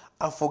soul,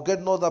 and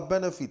forget not that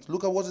benefit.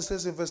 Look at what it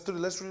says in verse 3.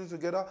 Let's read it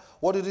together.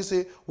 What did he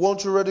say?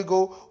 Won't you ready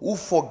go? Who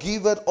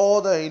forgiveth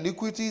all their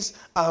iniquities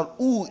and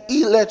who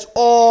healeth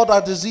all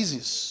their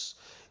diseases.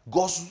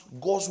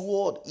 God's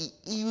word, he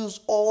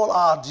heals all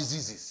our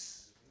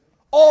diseases.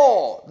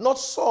 All, not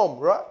some,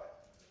 right?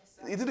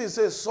 It didn't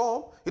say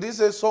some. It didn't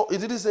say some. It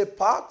didn't say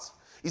part.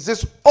 It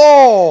says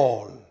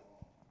all.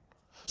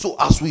 So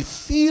as we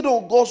feed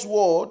on God's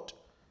word,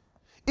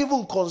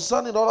 even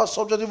concerning other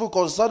subjects, even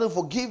concerning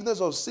forgiveness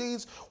of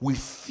sins, we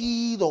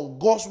feed on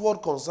God's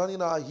word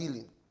concerning our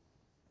healing.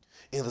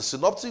 In the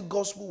Synoptic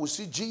Gospel, we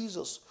see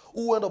Jesus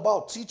who went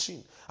about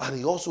teaching, and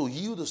he also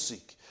healed the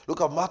sick. Look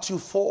at Matthew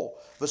 4,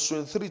 verse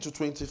 23 to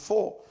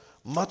 24.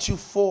 Matthew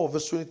 4,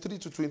 verse 23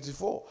 to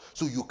 24.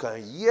 So you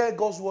can hear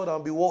God's word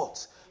and be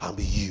what? And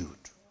be healed.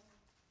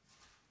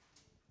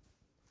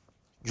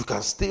 You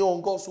can stay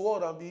on God's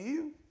word and be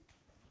healed.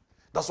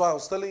 That's why I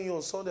was telling you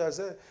on Sunday, I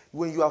said,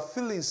 when you are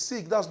feeling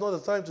sick, that's not the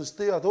time to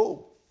stay at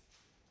home.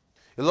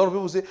 A lot of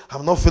people say,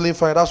 I'm not feeling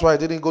fine, that's why I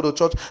didn't go to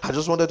church. I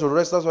just wanted to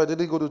rest, that's why I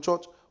didn't go to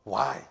church.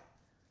 Why?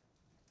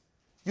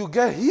 You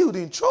get healed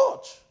in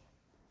church.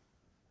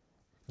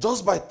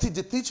 Just by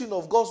the teaching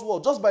of God's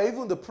word, just by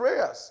even the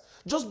prayers,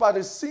 just by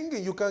the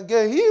singing, you can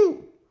get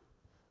healed.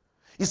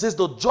 He says,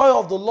 the joy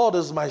of the Lord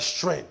is my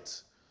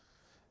strength.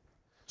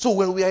 So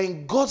when we are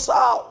in God's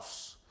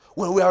house,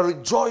 when we are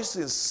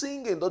rejoicing,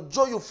 singing, the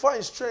joy, you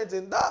find strength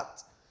in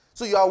that.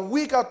 So you are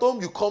weak at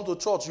home, you come to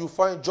church, you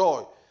find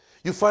joy.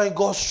 You find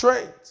God's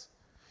strength.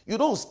 You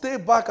don't stay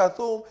back at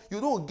home. You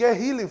don't get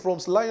healing from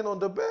lying on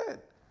the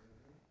bed.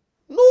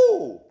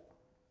 No.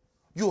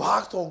 You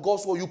act on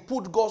God's word. You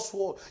put God's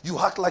word. You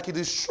act like it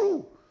is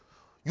true.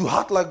 You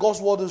act like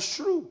God's word is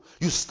true.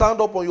 You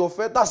stand up on your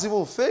bed. That's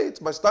even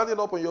faith. By standing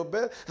up on your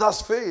bed,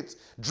 that's faith.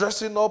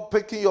 Dressing up,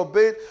 picking your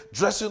bed,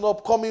 dressing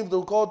up, coming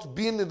to God,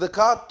 being in the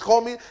car,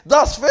 coming.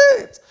 That's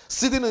faith.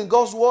 Sitting in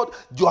God's word,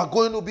 you are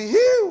going to be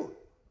healed.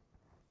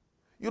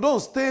 You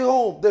don't stay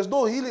home. There's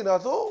no healing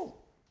at home.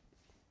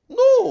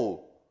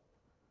 No.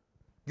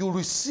 You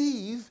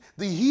receive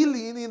the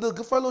healing in the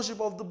fellowship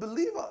of the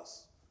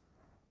believers.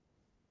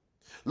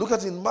 Look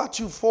at in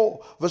Matthew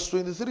 4, verse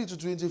 23 to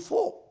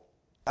 24.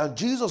 And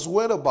Jesus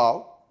went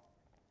about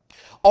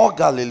all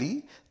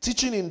Galilee,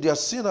 teaching in their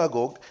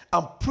synagogue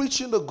and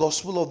preaching the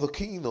gospel of the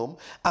kingdom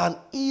and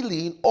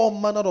healing all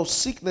manner of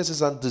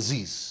sicknesses and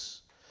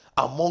disease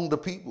among the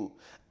people.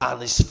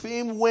 And his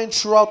fame went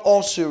throughout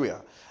all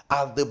Syria.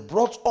 And they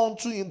brought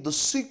unto him the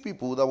sick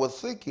people that were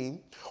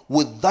taken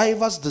with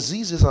divers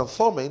diseases and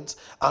torments,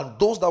 and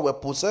those that were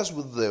possessed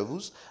with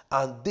devils,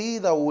 and they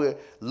that were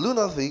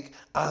lunatic,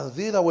 and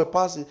they that were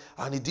passing.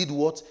 And he did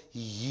what?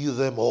 He healed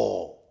them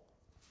all.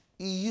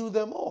 He healed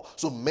them all.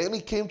 So many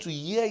came to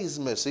hear his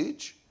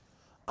message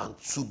and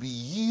to be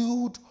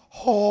healed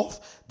of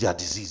their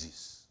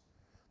diseases.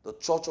 The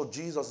Church of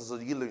Jesus is a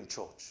healing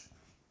church.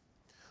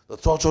 The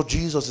Church of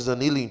Jesus is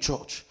an healing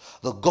church.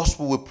 The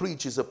gospel we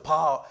preach is a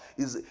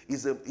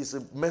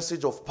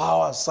message of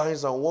power and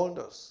signs and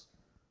wonders.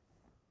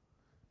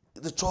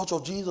 The Church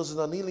of Jesus is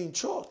an healing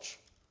church.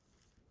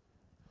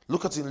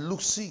 Look at in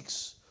Luke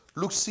 6.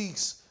 Luke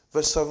 6,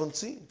 verse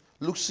 17.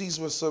 Luke 6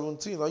 verse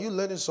 17. Are you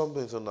learning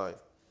something tonight?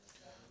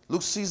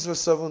 Luke 6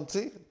 verse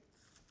 17.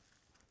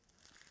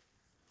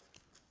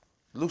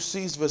 Luke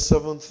 6 verse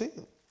 17.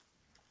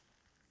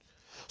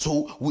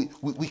 So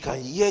we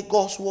can hear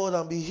God's word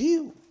and be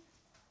healed.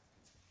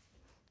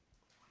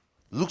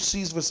 Luke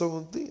 6 verse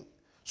 17.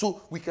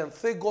 So we can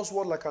take God's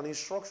word like an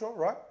instruction,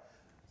 right?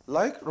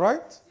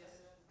 Right,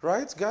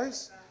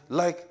 guys?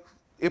 Like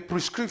a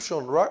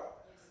prescription, right?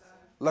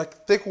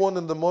 Like take one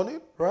in the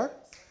morning, right?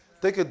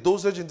 Take a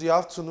dosage in the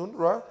afternoon,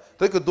 right?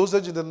 Take a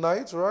dosage in the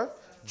night, right?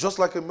 Just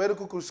like a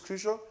medical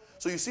prescription.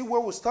 So you see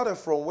where we started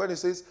from when it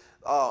says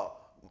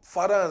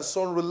father and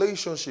son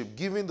relationship,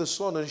 giving the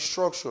son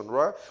instruction,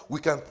 right? We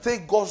can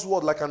take God's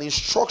word like an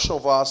instruction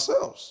for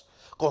ourselves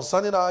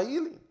concerning our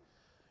healing.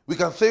 We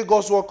can take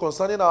God's word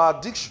concerning our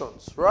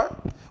addictions, right?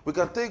 We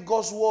can take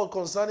God's word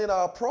concerning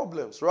our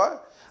problems, right?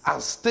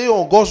 And stay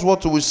on God's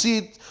word till we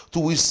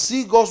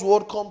see God's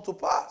word come to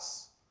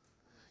pass.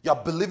 You're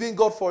believing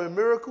God for a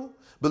miracle,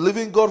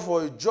 believing God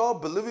for a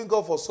job, believing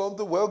God for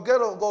something. Well,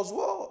 get on God's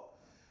word.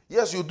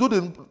 Yes, you do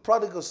the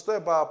practical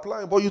step by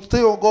applying, but you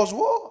stay on God's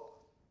word.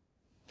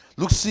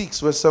 Luke 6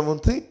 verse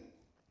 17.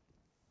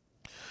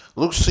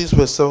 Luke 6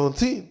 verse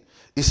 17.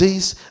 It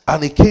says,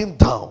 and he came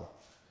down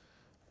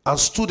and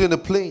stood in the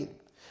plain,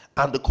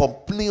 and the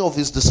company of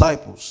his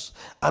disciples,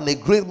 and a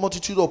great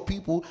multitude of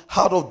people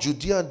out of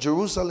Judea and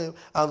Jerusalem,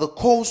 and the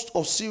coast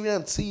of Syria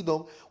and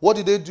Sidon. What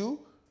did they do?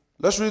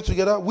 Let's read it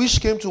together. Which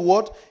came to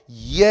what?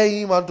 Hear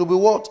him and to be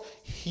what?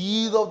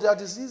 Healed of their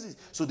diseases.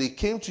 So they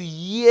came to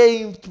hear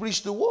him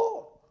preach the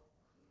word.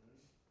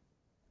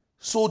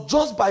 So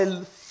just by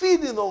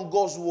feeding on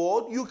God's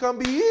word, you can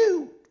be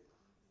healed.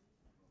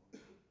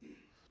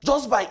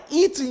 Just by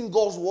eating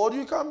God's word,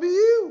 you can be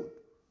healed.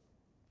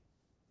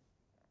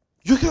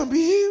 You can be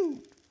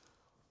healed.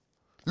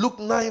 Luke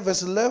 9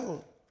 verse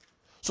 11.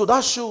 So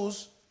that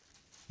shows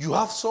you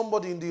have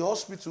somebody in the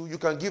hospital, you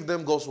can give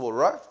them God's word,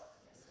 right?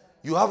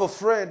 You have a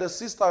friend, a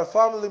sister, a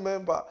family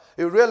member,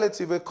 a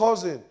relative, a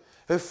cousin,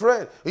 a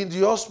friend in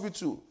the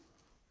hospital.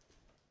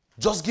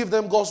 Just give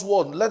them God's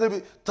word. Let it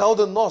be, tell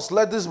the nurse,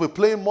 let this be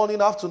playing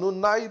morning, afternoon,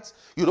 night.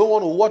 You don't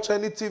want to watch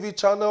any TV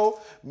channel,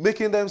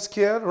 making them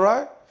scared,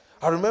 right?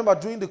 I remember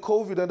during the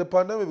COVID and the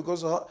pandemic,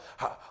 because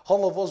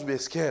all of us were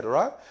scared,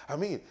 right? I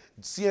mean,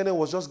 CNN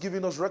was just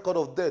giving us record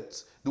of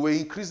deaths. They were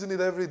increasing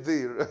it every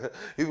day.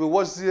 If you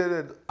watch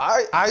CNN,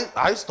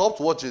 I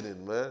stopped watching it,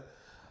 man.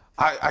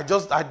 I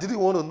didn't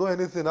want to know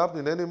anything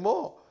happening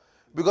anymore.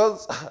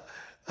 Because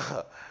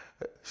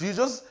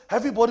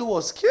everybody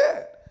was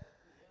scared.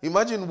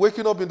 Imagine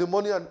waking up in the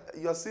morning and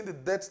you're seeing the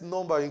death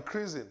number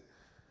increasing.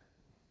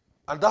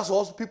 And that's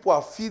what people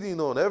are feeding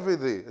on every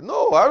day.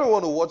 No, I don't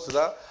want to watch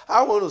that.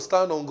 I want to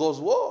stand on God's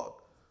word.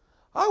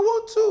 I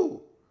want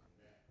to.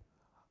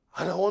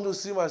 And I want to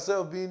see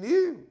myself being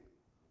healed.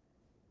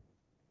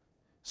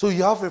 So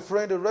you have a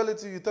friend, a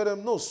relative, you tell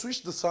them, no,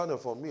 switch the channel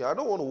for me. I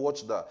don't want to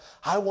watch that.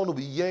 I want to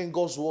be hearing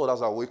God's word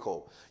as I wake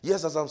up.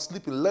 Yes, as I'm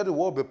sleeping, let the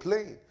word be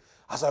playing.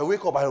 As I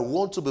wake up, I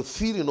want to be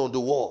feeding on the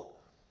word.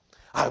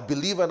 I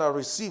believe and I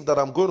receive that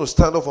I'm going to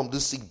stand up from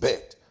this sick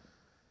bed.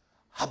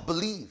 I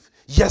believe.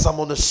 Yes, I'm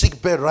on a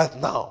sick bed right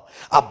now.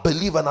 I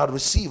believe and I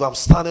receive. I'm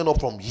standing up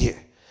from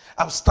here.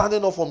 I'm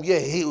standing up from here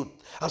healed.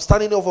 I'm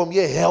standing up from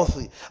here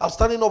healthy. I'm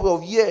standing up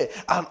from here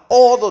and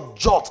all the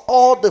jots,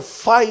 all the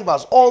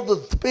fibers, all the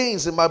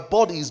pains in my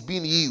body is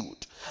being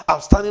healed.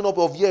 I'm standing up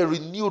of here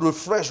renewed,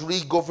 refreshed,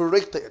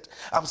 reinvigorated.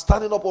 I'm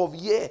standing up of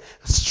here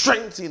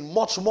strengthened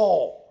much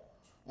more.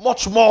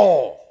 Much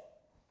more.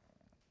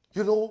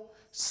 You know,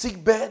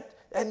 sick bed,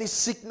 any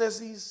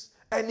sicknesses,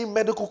 any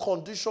medical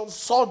condition,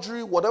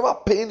 surgery, whatever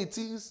pain it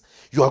is,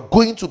 you are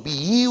going to be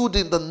healed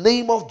in the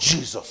name of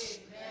Jesus.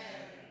 Amen.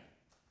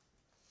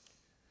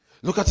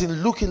 Look at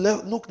in Luke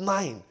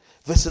 9,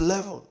 verse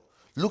 11.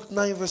 Luke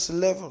 9, verse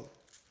 11.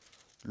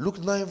 Luke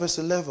 9, verse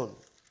 11.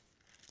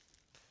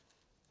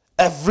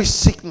 Every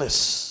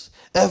sickness,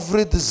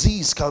 every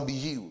disease can be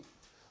healed.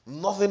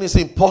 Nothing is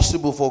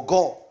impossible for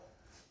God.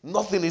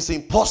 Nothing is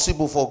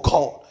impossible for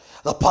God.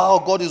 The power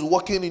of God is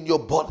working in your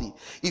body,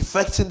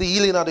 effecting the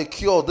healing and the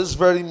cure this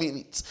very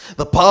minute.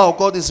 The power of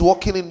God is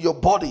working in your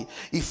body,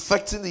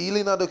 effecting the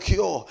healing and the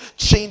cure,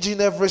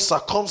 changing every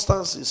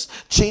circumstances,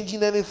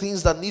 changing any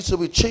things that need to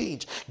be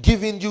changed,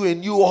 giving you a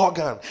new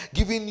organ,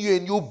 giving you a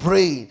new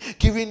brain,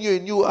 giving you a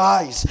new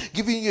eyes,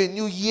 giving you a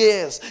new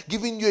ears,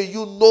 giving you a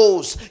new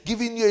nose,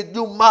 giving you a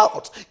new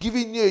mouth,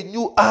 giving you a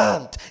new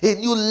hand, a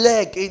new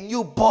leg, a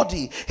new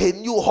body, a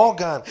new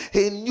organ,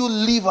 a new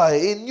liver,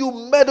 a new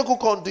medical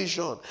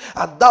condition.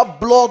 And that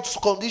blood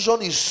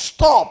condition is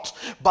stopped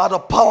by the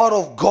power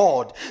of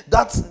God.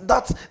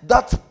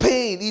 That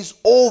pain is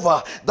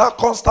over. That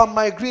constant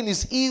migraine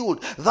is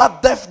healed.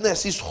 That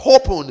deafness is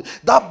opened.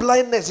 That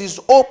blindness is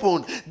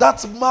opened.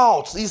 That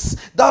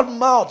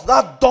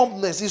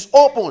dumbness is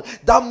opened.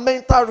 That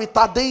mental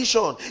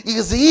retardation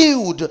is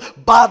healed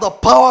by the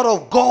power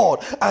of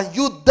God. And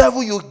you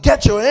devil, you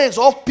get your hands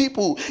off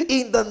people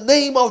in the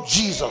name of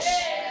Jesus.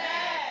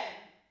 Amen.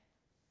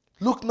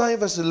 Luke 9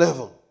 verse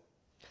 11.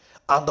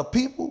 And the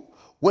people,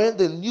 when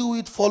they knew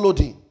it, followed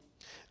him.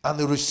 And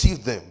he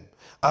received them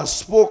and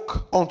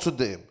spoke unto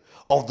them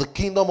of the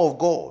kingdom of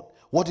God.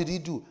 What did he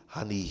do?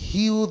 And he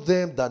healed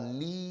them that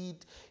need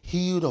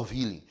healed of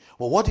healing.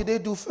 But what did they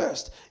do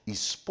first? He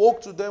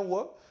spoke to them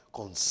what?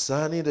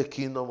 Concerning the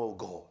kingdom of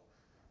God.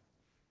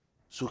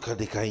 So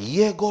they can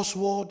hear God's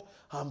word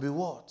and be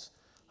what?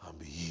 And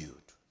be healed.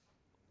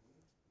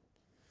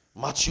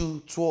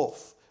 Matthew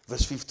 12,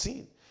 verse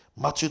 15.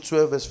 Matthew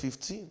 12, verse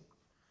 15.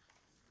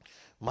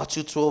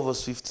 Matthew 12,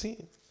 verse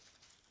 15.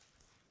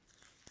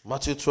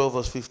 Matthew 12,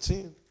 verse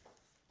 15.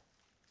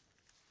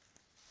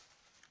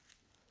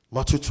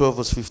 Matthew 12,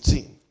 verse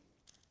 15.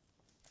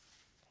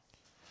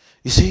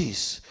 He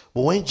says,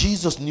 but when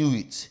Jesus knew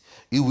it,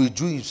 he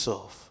withdrew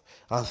himself,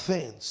 and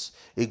thence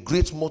a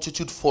great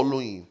multitude followed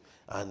him,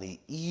 and he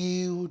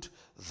healed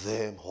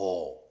them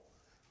all.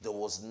 There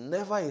was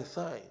never a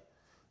time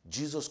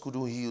Jesus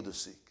couldn't heal the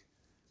sick.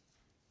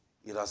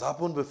 It has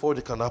happened before,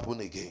 it can happen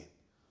again.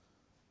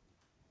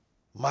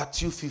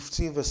 Matthew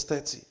 15, verse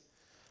 30.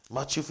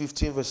 Matthew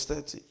 15, verse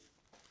 30.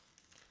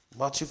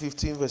 Matthew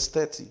 15, verse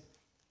 30.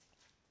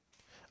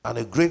 And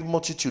a great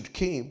multitude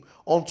came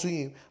unto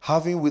him,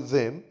 having with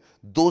them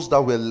those that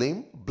were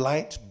lame,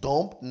 blind,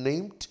 dumb,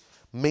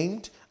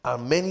 maimed,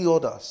 and many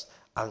others,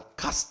 and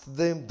cast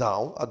them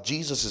down at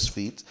Jesus'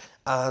 feet,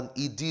 and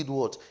he did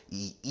what?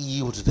 He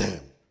healed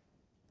them.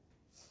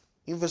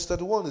 In verse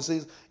 31, it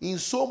says,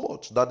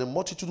 insomuch that the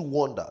multitude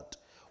wondered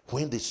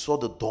when they saw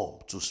the dumb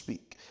to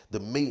speak, the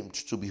maimed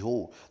to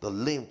behold, the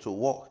lame to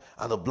walk,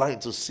 and the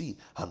blind to see,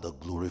 and they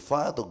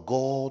glorified the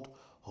God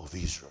of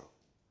Israel.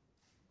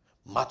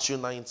 Matthew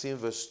 19,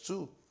 verse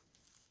 2.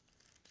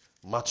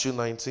 Matthew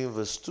 19,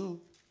 verse 2.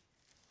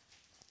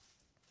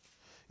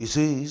 He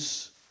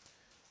says,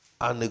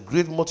 and a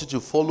great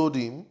multitude followed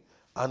him,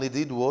 and he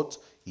did what?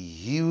 He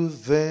healed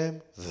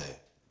them there.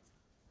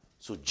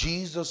 So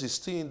Jesus is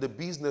still in the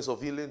business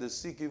of healing the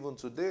sick even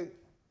today.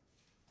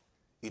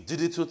 He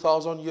did it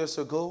 2,000 years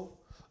ago.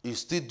 He's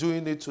still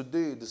doing it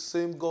today. The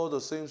same God,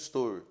 the same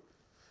story.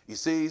 He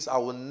says, I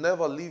will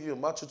never leave you.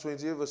 Matthew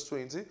 28, verse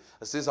 20. It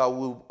says, I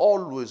will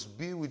always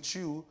be with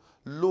you,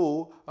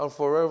 lo, and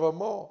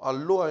forevermore.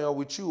 And lo, I am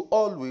with you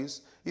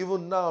always,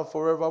 even now and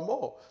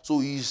forevermore. So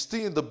he's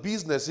still in the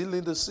business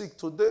healing the sick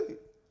today.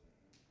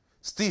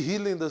 Still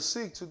healing the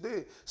sick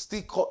today.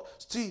 Still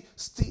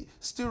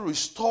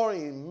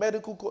restoring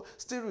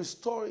still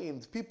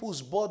restoring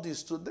people's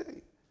bodies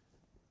today.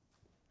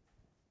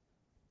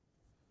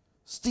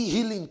 Still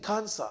healing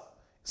cancer.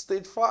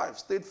 Stage 5,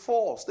 stage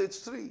 4, stage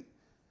 3.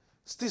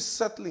 Still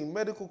settling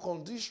medical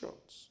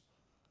conditions.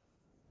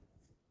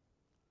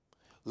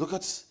 Look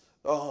at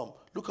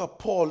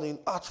Paul in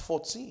Acts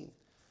 14.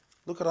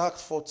 Look at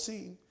Acts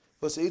 14,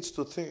 verse 8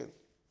 to 10.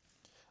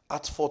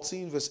 Acts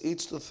 14, verse 8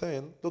 to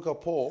 10. Look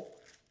at Paul.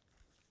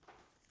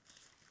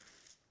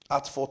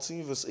 Acts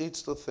 14, verse 8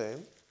 to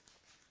 10.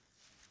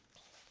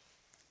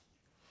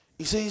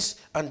 He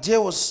says, and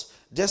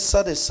there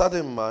sat a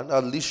certain man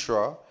at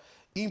Lystra,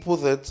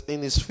 impotent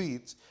in his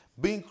feet,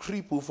 being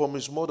crippled from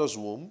his mother's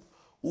womb,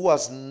 who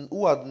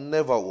had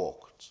never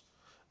walked.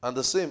 And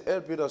the same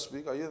heard Peter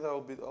speak. Are you there?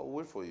 I'll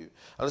wait for you.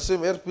 And the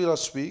same heard Peter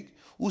speak,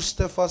 who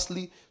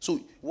steadfastly.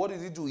 So what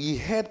did he do? He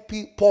heard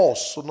Paul,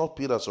 so not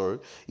Peter, sorry.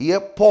 He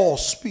heard Paul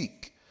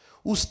speak,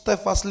 who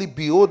steadfastly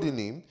beholding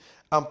him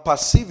and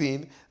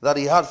perceiving that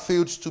he had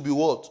failed to be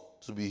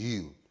what? To be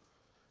healed.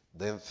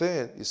 Then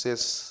he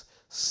says,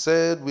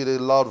 said with a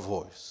loud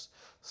voice,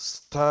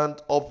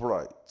 stand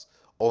upright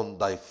on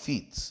thy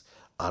feet.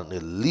 And he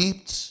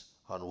leaped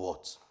and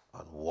what?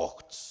 And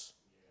walked.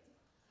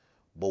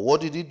 But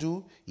what did he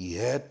do? He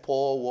heard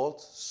Paul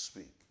what?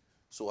 Speak.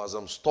 So as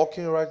I'm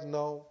talking right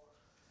now,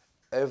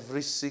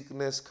 every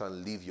sickness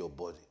can leave your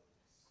body.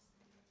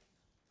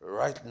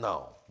 Right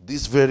now,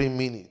 this very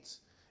minute,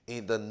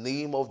 in the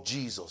name of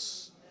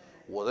Jesus,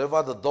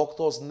 whatever the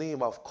doctor's name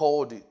have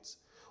called it,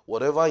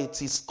 whatever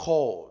it is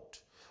called,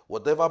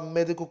 whatever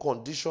medical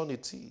condition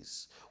it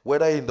is,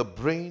 whether in the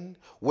brain,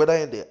 whether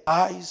in the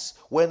eyes,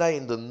 whether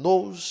in the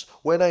nose,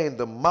 whether in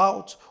the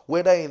mouth,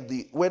 whether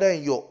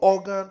in your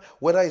organ,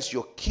 whether it's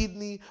your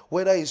kidney,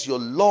 whether it's your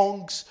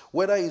lungs,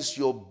 whether it's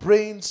your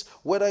brains,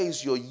 whether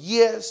it's your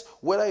ears,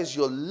 whether it's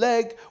your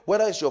leg,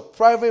 whether it's your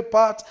private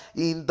part,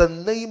 in the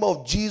name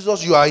of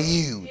Jesus, you are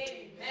healed.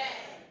 Amen.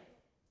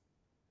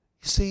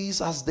 He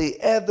says, as they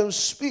heard them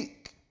speak,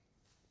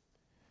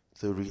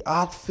 they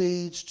had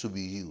faith to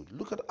be healed.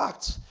 Look at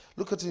Acts.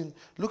 Look at in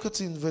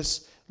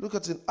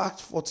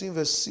Acts 14,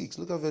 verse 6.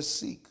 Look at verse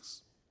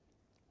 6.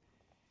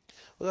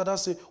 Look at that.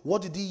 Say,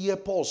 what did he hear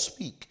Paul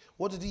speak?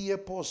 What did he hear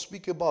Paul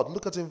speak about?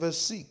 Look at in verse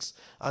 6.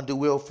 And they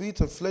were of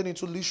it and fled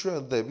into Lystra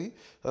and Derbe,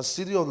 a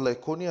city of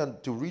Lycaonia, and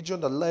the region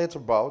that lieth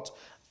about,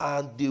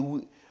 and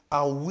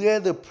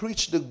where they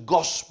preached the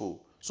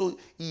gospel. So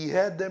he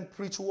heard them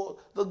preach what?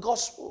 The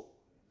gospel.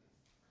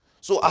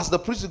 So as they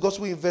preached the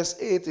gospel in verse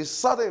 8, a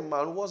certain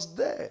man was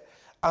there.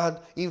 And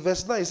in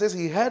verse 9, it says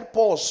he heard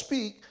Paul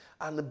speak,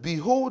 and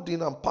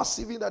beholding and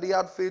perceiving that he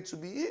had faith to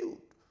be healed.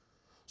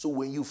 So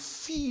when you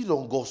feed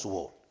on God's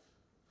word,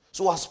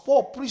 so as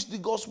Paul preached the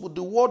gospel,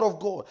 the word of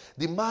God,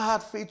 the man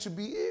had faith to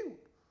be healed.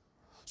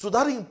 So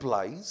that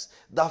implies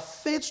that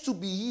faith to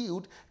be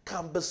healed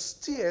can be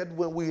stirred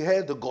when we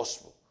hear the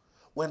gospel,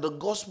 when the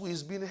gospel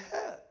is being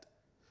heard.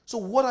 So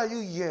what are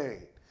you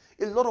hearing?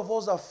 A lot of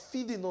us are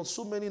feeding on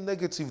so many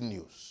negative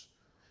news.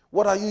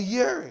 What are you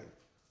hearing?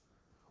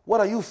 What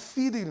are you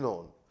feeding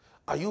on?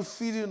 Are you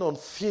feeding on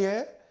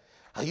fear?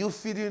 Are you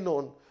feeding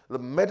on the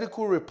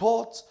medical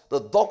reports, the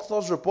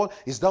doctor's report?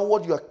 Is that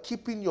what you are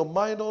keeping your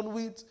mind on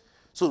with?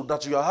 So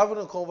that you are having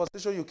a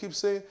conversation, you keep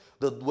saying,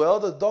 the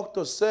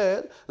doctor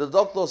said,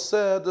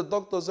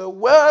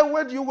 well,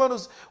 when do you want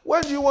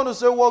to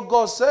say what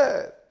God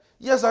said?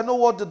 Yes, I know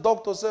what the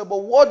doctor said, but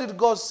what did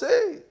God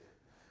say?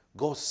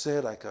 God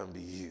said I can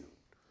be healed.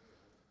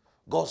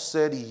 God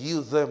said he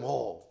healed them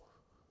all.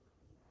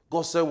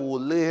 God said we will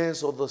lay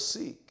hands on the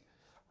sick.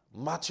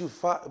 Mark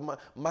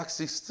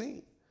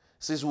 16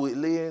 says we will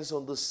lay hands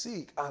on the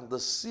sick and the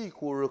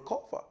sick will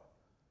recover.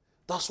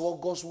 That's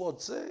what God's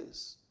word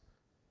says.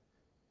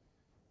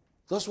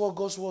 That's what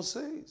God's word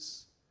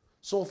says.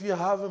 So if you're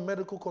having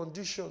medical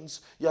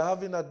conditions, you're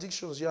having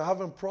addictions, you're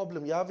having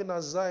problems, you're having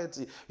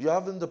anxiety, you're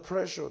having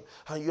depression,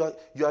 and you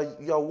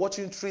are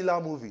watching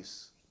thriller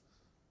movies.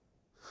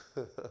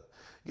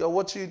 You're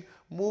watching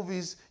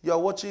movies, you're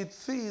watching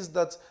things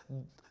that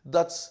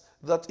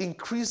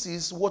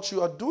increases what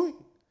you are doing.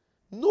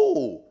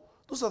 No.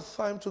 Those are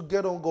time to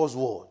get on God's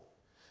word.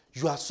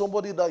 You are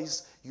somebody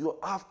you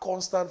have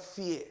constant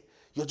fear.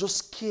 You're just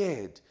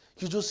scared.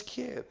 You're just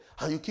scared.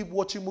 And you keep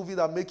watching movies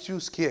that make you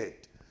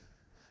scared.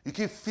 You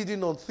keep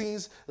feeding on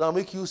things that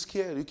make you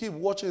scared. You keep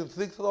watching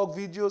TikTok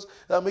videos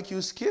that make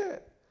you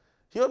scared.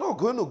 You're not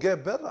going to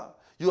get better.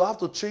 You have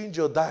to change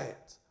your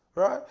diet,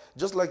 right?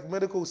 Just like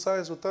medical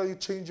science will tell you,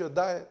 change your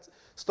diet.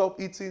 Stop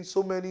eating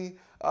so many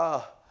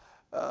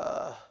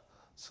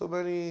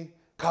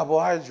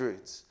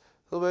carbohydrates,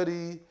 so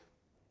many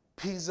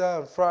pizza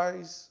and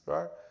fries,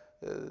 right?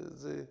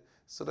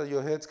 So that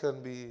your head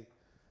can be.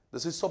 They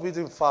say stop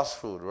eating fast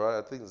food, right?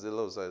 I think it's the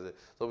low side.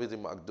 Stop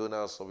eating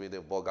McDonald's, stop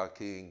eating Burger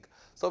King.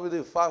 Stop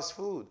eating fast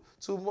food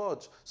too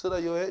much so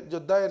that your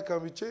diet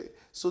can be changed.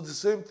 So the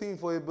same thing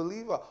for a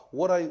believer.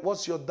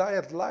 What's your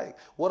diet like?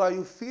 What are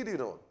you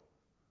feeding on?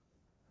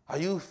 Are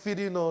you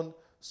feeding on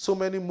so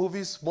many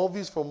movies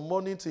from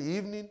morning to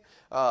evening?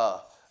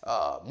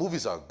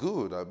 Movies are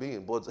good,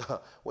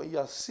 but when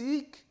you're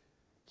sick,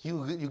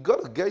 you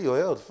got to get your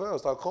health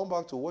first. I'll come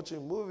back to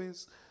watching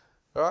movies,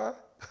 right?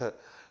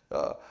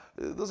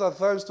 Those are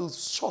times to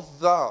shut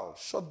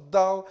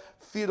down,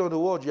 feed on the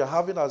word. You're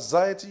having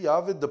anxiety, you're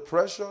having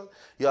depression,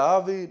 you're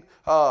having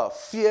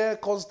fear,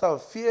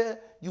 constant fear.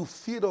 You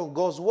feed on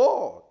God's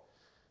word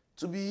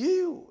to be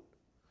healed.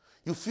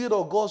 You feed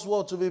on God's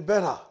word to be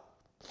better.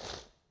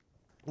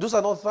 Those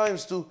are not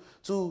times to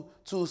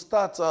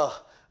start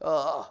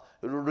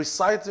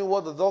reciting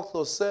what the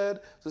doctor said,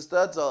 to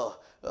start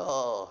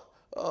a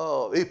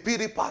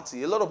pity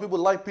party. A lot of people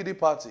like pity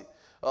party.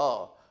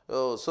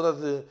 So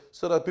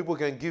that people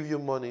can give you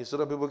money, so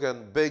that people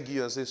can beg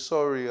you and say,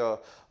 sorry,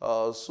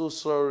 so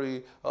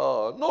sorry.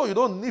 No, you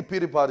don't need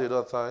pity party at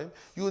that time.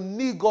 You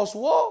need God's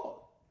word.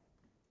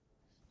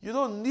 You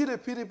don't need a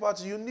pity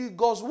party. You need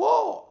God's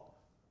word.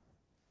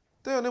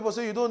 Tell your neighbor,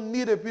 say, you don't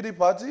need a pity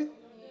party.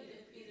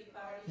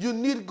 You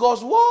need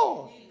God's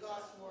word.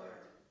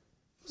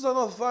 These are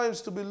not times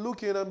to be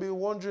looking and be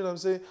wondering and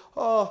saying,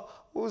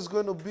 who is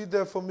going to be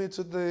there for me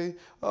today?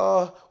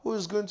 Who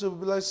is going to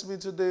bless me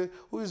today?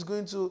 Who is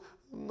going to...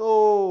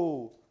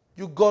 No.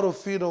 You got to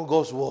feed on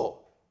God's word.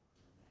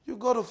 You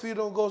got to feed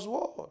on God's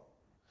word.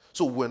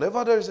 So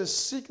whenever there is a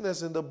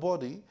sickness in the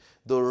body,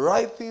 the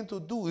right thing to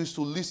do is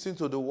to listen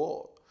to the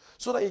word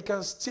so that it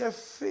can stir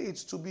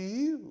faith to be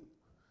healed.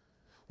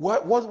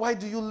 Why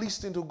do you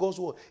listen to God's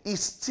word? It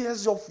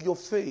stirs up your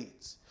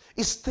faith.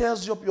 It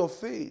stirs up your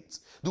faith.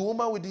 The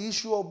woman with the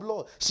issue of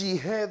blood, she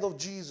heard of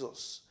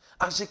Jesus.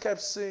 And she kept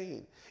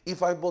saying,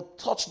 if I but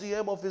touch the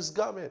hem of his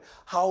garment,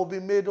 I will be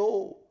made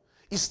whole.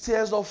 It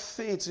stirs up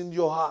faith in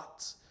your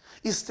heart.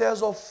 It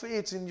stirs up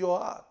faith in your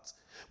heart.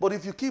 But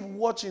if you keep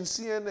watching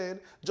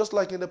CNN, just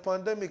like in the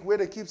pandemic where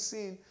they keep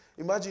seeing,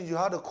 imagine you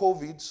had a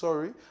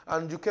COVID,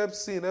 and you kept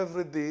seeing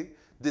every day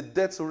the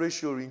death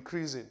ratio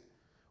increasing.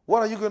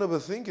 What are you going to be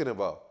thinking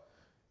about?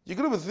 You're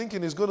going to be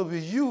thinking it's going to be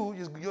you.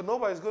 Your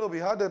number is going to be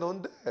added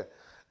on there.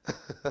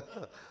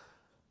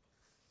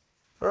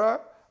 Right?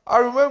 I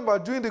remember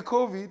during the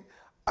COVID,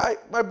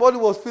 my body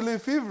was feeling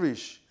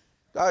feverish.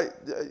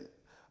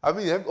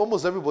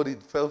 Almost everybody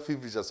felt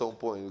feverish at some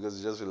point because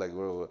it just feel like,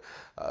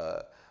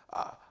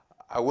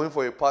 I went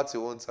for a party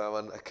one time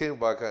and I came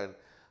back and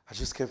I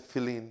just kept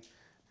feeling,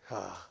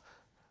 the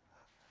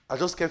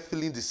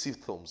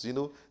symptoms,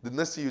 The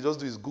next thing you just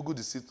do is Google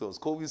the symptoms,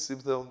 COVID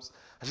symptoms.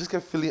 I just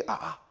kept feeling,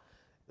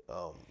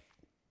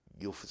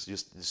 you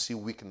see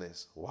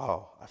weakness.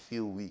 Wow, I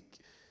feel weak.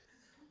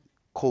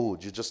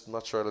 Cold, you're just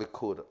naturally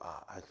cold.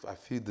 I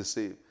feel the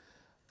same.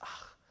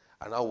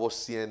 And I watched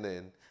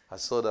CNN. I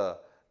saw that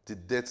the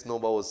death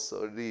number was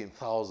already in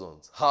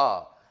thousands.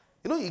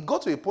 It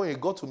got to a point, it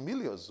got to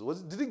millions.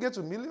 Did it get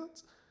to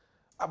millions?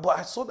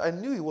 But I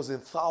knew it was in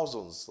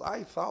thousands,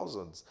 high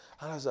thousands.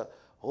 And I said,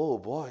 oh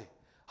boy,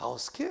 I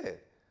was scared.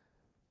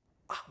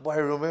 But I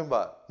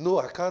remember, no,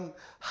 I can't.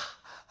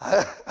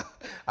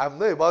 I'm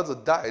not about to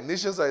die.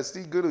 Nations are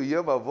still going to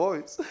hear my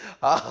voice.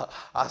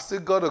 I still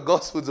got the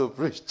gospel to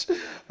preach.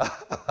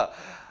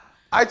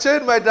 I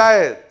changed my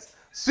diet,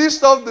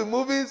 switched off the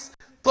movies,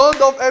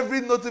 turned off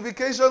every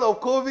notification of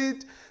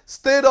COVID,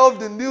 stayed off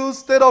the news,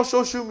 stayed off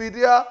social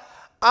media,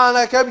 and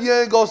I kept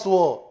hearing God's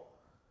word.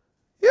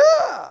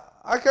 Yeah,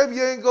 I kept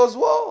hearing God's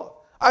word.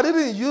 I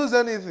didn't use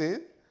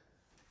anything.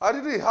 I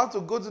didn't have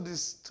to go to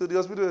the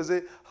hospital and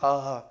say,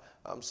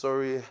 I'm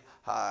sorry,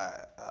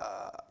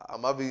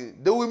 I'm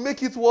having... They will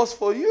make it worse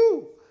for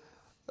you.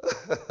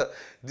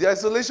 The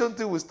isolation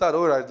thing will start.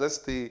 All right, let's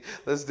stay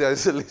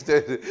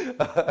isolated.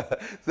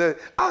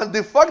 And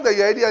the fact that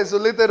you're already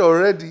isolated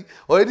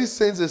already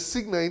sends a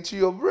signal into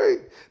your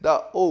brain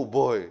that, oh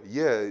boy,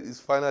 yeah, it's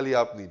finally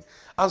happening.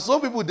 And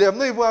some people, they are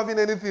not even having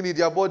anything in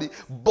their body,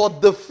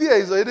 but the fear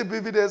is already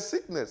bringing their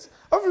sickness.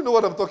 I don't know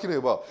what I'm talking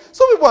about.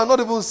 Some people are not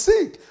even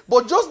sick,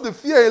 but just the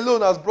fear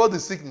alone has brought the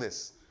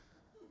sickness.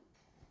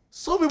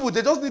 Some people,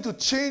 they just need to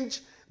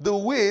change the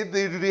way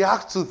they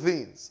react to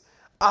things.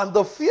 And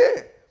the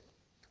fear.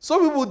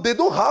 Some people, they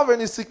don't have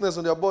any sickness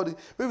on their body.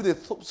 Maybe they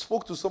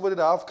spoke to somebody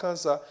that have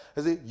cancer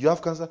and say, you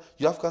have cancer,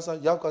 you have cancer,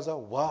 you have cancer.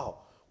 Wow.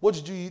 What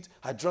did you eat?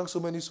 I drank so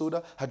many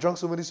soda. I drank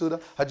so many soda.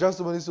 I drank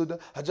so many soda.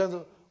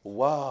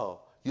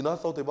 Wow. You now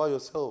thought about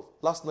yourself.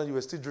 Last night you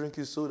were still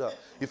drinking soda.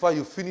 In fact,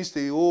 you finished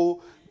a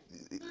whole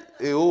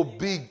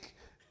big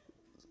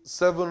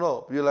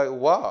 7-Up. You're like,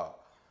 wow.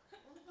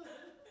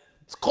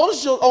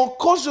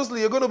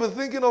 Unconsciously, you're going to be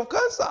thinking of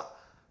cancer.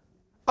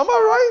 Am I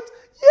right?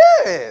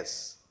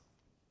 Yes.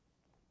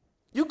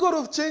 You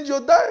got to change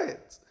your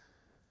diet.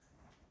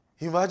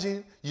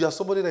 Imagine you are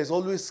somebody that is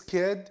always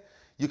scared.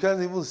 You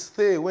can't even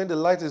stay when the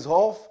light is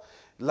off.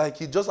 Like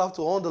you just have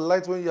to on the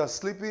light when you are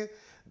sleeping.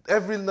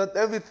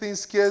 Everything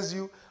scares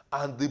you.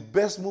 And the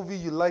best movie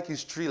you like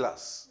is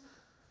thrillers.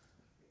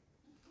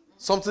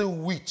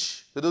 Something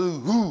witch. They don't do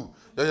who.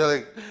 Then you're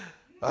like,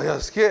 oh, you're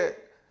scared.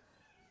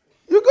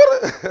 You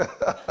got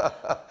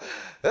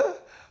to...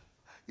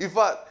 In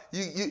fact,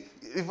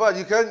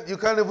 you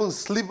can't even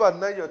sleep at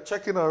night. You're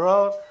checking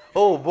around.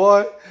 Oh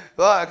boy,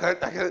 I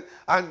can't.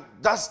 And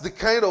that's the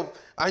kind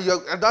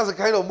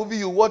of movie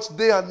you watch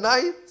day and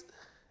night.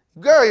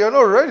 Girl, you're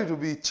not ready to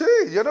be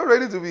changed. You're not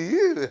ready to be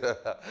healed.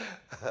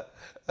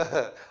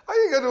 Are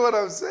you getting what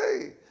I'm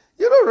saying?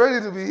 You're not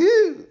ready to be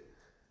healed.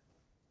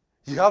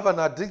 You have an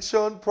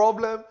addiction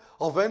problem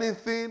of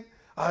anything,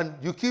 and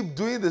you keep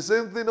doing the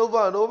same thing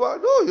over and over.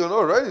 No, you're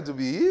not ready to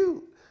be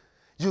healed.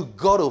 You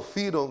got to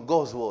feed on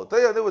God's word. Tell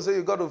your neighbor, say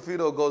you got to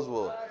feed on God's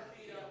word.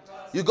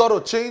 You got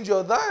to change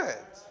your diet.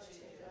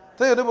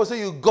 Tell your neighbor, say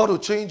you got to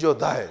change your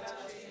diet.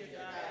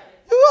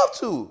 You have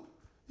to.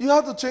 You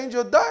have to change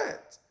your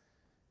diet.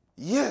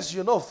 Yes,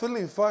 you're not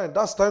feeling fine.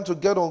 That's time to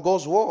get on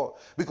God's word.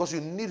 Because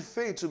you need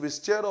faith to be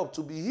stirred up,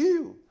 to be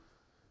healed.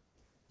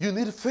 You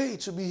need faith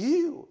to be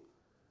healed.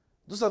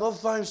 Those are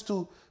not times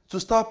to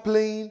start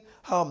playing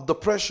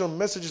depression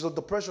messages or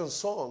depression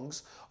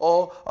songs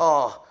or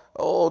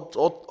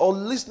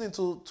listening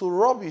to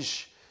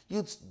rubbish.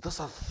 Those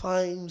are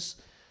times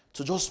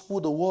to just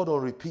put the word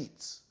on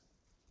repeat.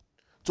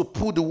 To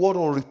put the word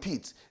on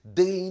repeat.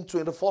 Day in,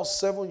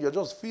 24/7, you're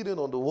just feeding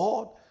on the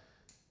word.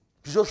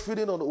 You're just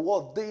feeding on the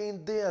word day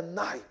in, day and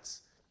night.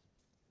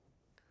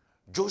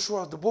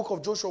 The book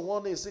of Joshua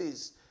 1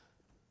 says,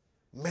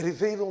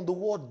 meditate on the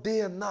word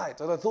day and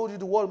night. And I told you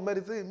the word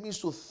meditate means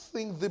to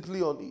think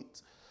deeply on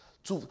it.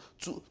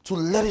 To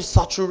let it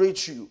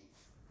saturate you.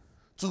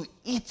 To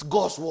eat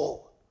God's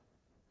word.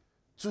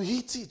 To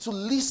eat it, to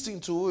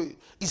listen to it.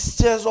 It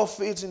stirs up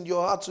faith in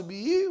your heart to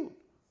be healed.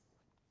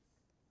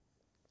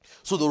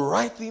 So the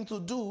right thing to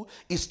do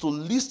is to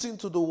listen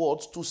to the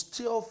words, to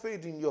stir up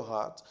faith in your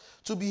heart,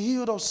 to be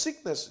healed of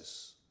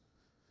sicknesses.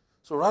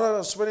 So rather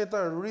than spending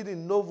time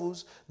reading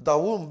novels that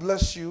won't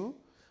bless you,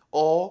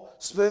 or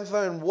spend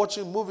time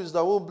watching movies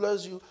that won't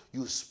bless you,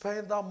 you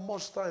spend that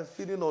much time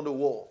feeding on the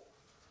word.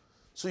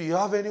 So you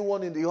have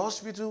anyone in the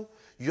hospital,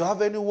 you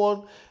have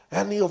anyone,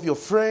 any of your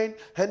friend,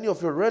 any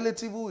of your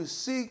relative who is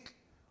sick,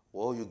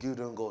 well, you give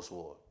them God's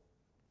word.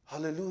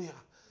 Hallelujah.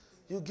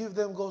 You give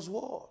them God's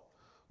word.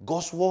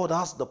 God's word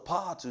has the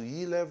power to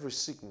heal every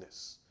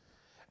sickness,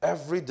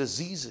 every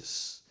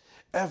diseases,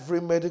 every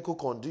medical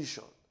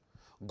condition.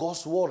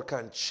 God's word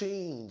can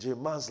change a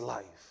man's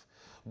life.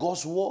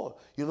 God's word,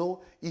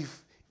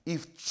 if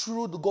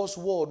through God's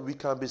word we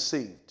can be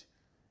saved.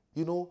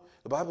 The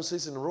Bible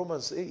says in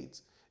Romans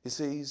 8, it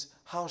says,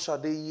 how shall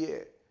they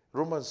hear?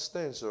 Romans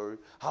 10, sorry.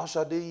 How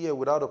shall they hear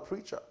without a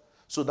preacher?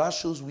 So that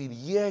shows we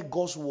hear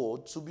God's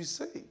word to be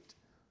saved.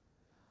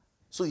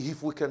 So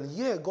if we can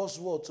hear God's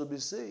word to be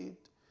saved,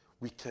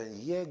 we can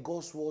hear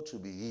God's word to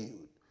be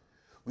healed.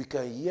 We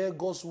can hear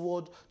God's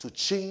word to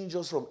change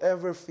us from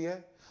every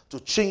fear, to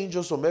change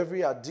us from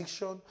every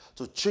addiction,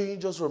 to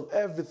change us from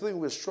everything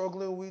we're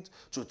struggling with,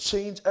 to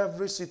change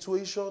every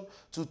situation,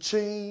 to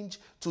change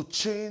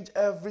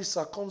every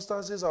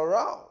circumstances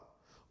around.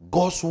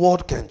 God's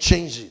word can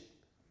change it.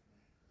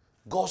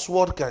 God's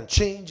word can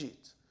change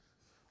it.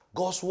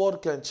 God's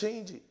word can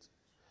change it.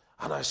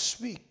 And I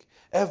speak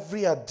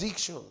every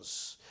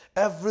addictions,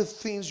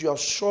 everything you have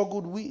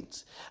struggled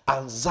with,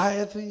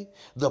 anxiety,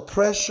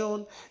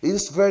 depression, in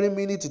this very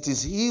minute it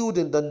is healed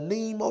in the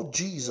name of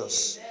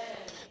Jesus.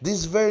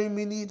 This very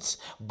minute,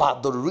 by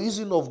the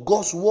reason of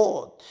God's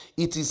word,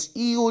 it is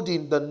healed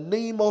in the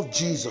name of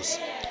Jesus.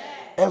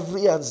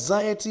 Every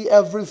anxiety,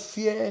 every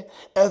fear,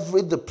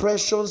 every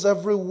depressions,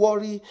 every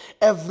worry,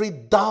 every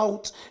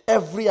doubt,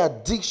 every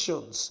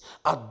addictions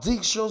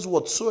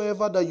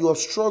whatsoever that you have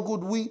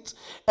struggled with,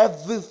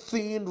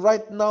 everything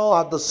right now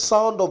at the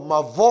sound of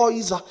my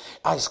voice,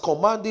 I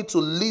command it to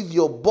leave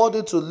your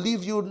body, to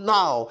leave you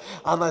now.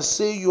 And I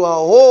say you are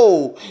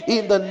whole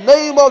in the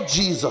name of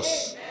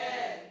Jesus.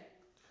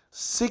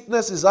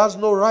 Sickness has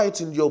no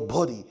right in your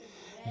body.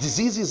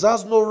 Diseases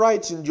has no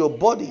right in your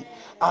body.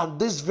 And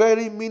this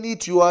very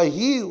minute you are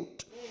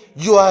healed.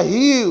 You are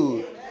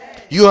healed.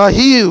 You are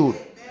healed.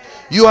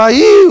 You are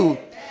healed.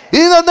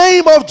 In the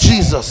name of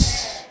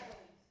Jesus.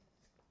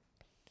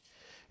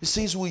 It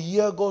says we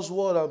hear God's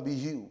word and be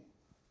healed.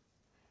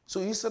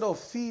 So instead of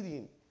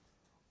feeding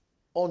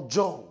on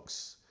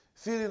junks,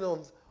 feeding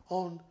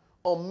on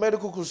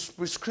medical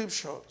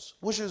prescriptions,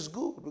 which is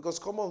good because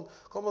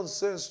common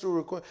sense still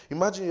requires.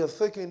 Imagine you're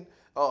thinking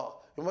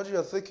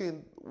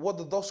what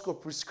the doctor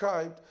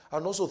prescribed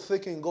and also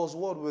taking God's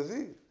word with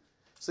it.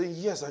 Saying,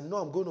 yes, I know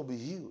I'm going to be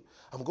healed.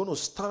 I'm going to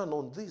stand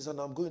on this and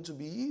I'm going to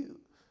be healed.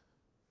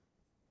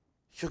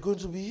 You're going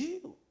to be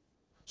healed.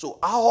 So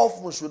how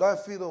often should I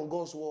feed on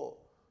God's word?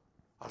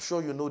 I'm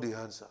sure you know the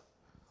answer.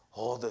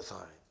 All the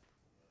time.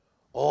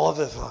 All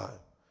the time.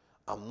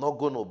 I'm not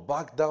going to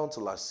back down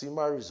till I see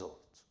my results.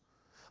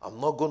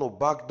 I'm not going to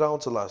back down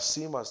till I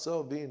see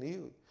myself being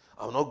healed.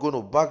 I'm not going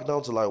to back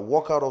down till I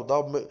walk out of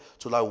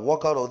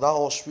that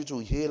hospital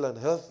healed and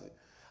healthy.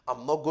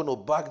 I'm not going to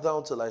back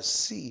down till I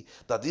see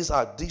that this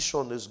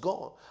addiction is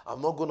gone.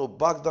 I'm not going to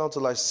back down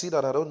till I see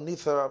that I don't need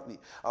therapy.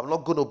 I'm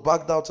not going to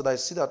back down till I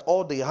see that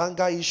all the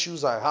hunger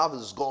issues I have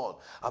is gone.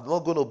 I'm not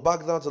going to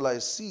back down till I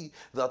see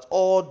that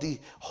all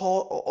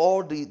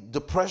the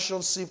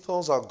depression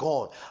symptoms are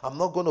gone. I'm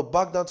not going to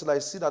back down till I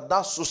see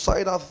that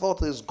suicidal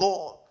thought is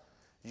gone.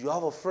 You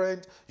have a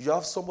friend, you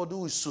have somebody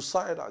who is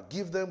suicidal.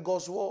 Give them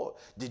God's word.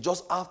 They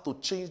just have to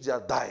change their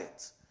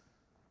diet.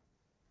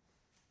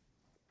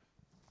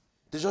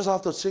 They just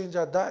have to change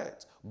their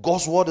diet.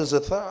 God's word is a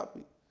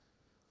therapy.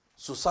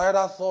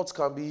 Suicidal thoughts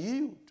can be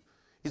healed.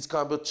 It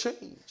can be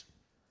changed.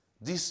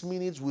 This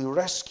minute we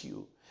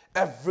rescue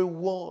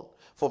everyone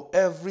from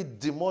every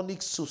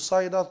demonic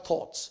suicidal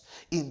thoughts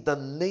in the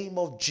name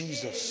of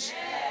Jesus.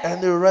 Amen.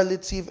 Any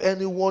relative,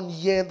 anyone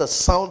hearing the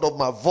sound of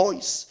my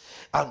voice,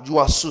 and you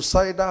are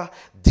suicidal,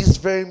 this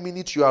very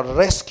minute you are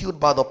rescued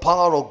by the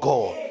power of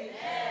God. Amen.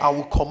 I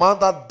will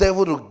command that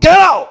devil to get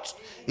out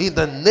in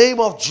the name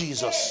of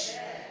Jesus.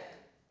 Amen.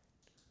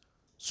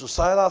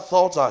 Suicidal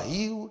thoughts are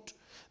healed.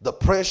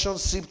 Depression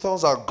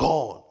symptoms are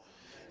gone.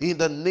 In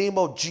the name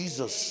of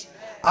Jesus.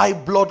 High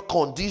blood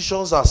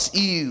conditions are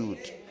healed.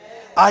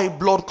 High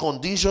blood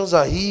conditions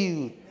are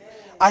healed.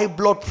 High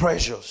blood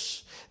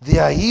pressures, they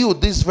are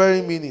healed this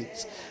very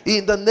minute.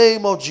 In the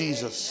name of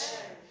Jesus.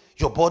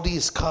 Your body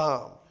is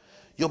calm.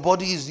 Your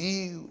body is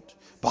healed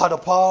by the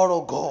power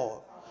of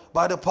God.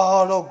 By the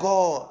power of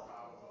God.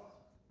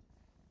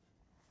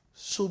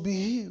 So be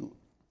healed.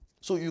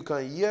 So you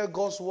can hear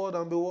God's word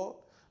and be what?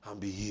 And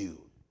be healed.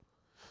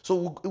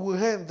 So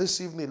we'll end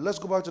this evening. Let's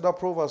go back to that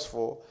Proverbs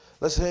 4.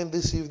 Let's end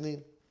this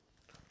evening.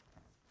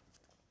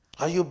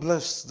 Are you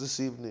blessed this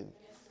evening?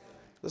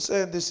 Let's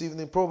end this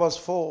evening. Proverbs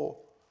 4.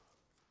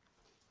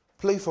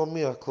 Play for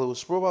me at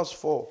close. Proverbs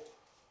 4.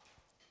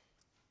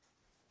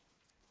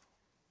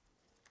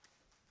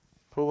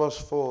 Proverbs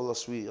 4,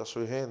 as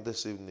we end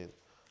this evening.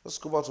 Let's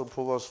go back to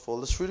Proverbs 4.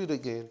 Let's read it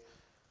again.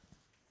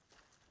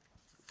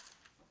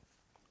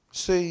 It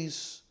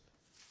says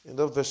in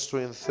that verse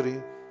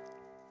 23.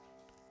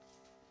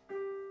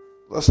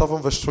 Let's have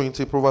on verse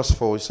 20, Proverbs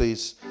 4. It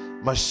says,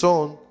 my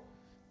son,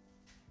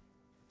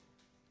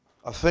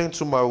 attend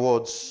to my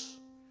words.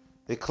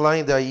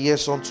 Incline thy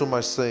ears unto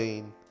my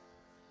saying.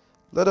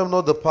 Let them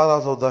not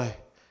depart out of thy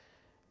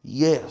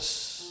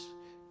ears.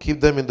 Keep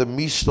them in the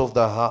midst of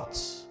thy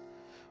hearts.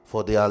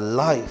 For they are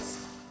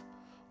life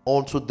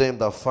unto them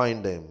that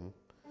find them,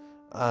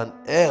 and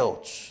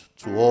health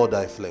to all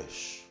thy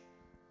flesh.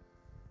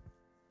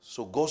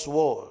 So God's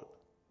word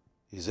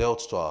is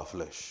health to our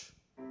flesh.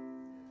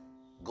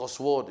 God's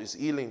word is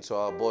healing to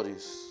our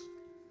bodies.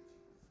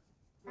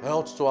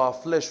 Health to our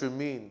flesh will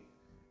mean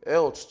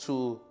health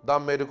to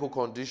that medical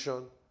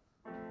condition.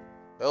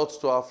 Health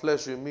to our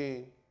flesh will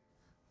mean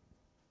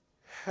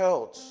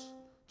health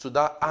to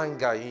that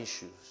anger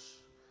issues.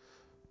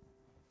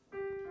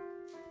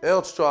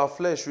 Health to our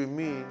flesh will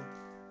mean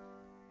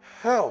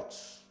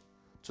health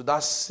to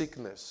that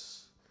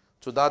sickness,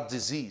 to that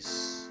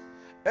disease.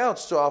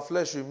 Health to our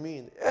flesh will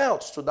mean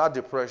health to that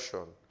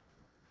depression.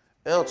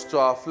 Health to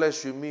our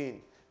flesh will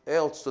mean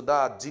health to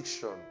that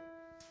addiction.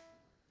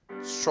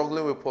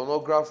 Struggling with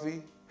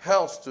pornography,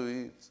 health to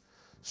it.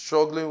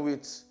 Struggling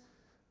with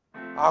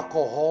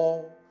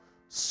alcohol,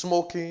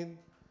 smoking,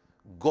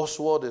 God's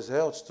word is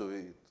health to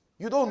it.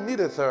 You don't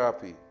need a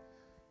therapy.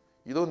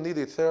 You don't need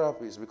a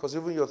therapist because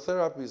even your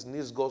therapist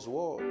needs God's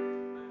word.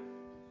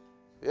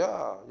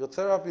 Yeah, your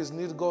therapist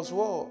needs God's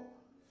word.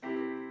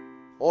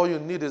 All you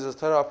need is a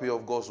therapy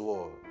of God's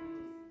word.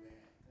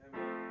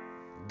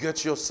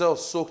 Get yourself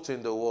soaked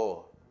in the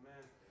word.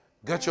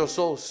 Get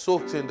yourself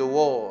soaked in the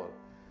word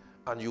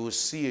and you will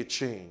see a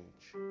change.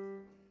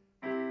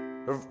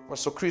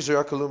 Pastor Chris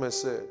Oyakalume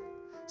said,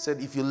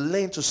 if you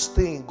learn to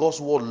stay in God's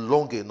word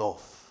long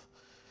enough,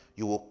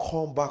 you will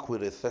come back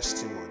with a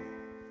testimony.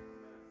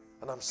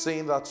 And I'm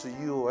saying that to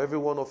you, every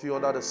one of you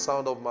under the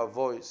sound of my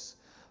voice,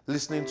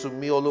 listening to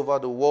me all over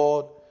the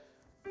world,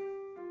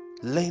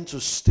 learn to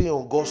stay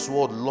on God's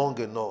word long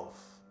enough.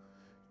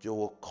 You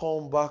will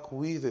come back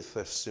with a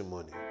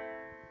testimony.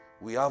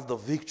 We have the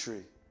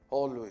victory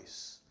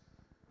always.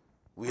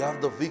 We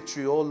have the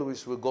victory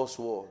always with God's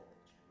word.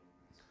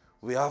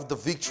 We have the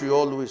victory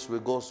always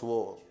with God's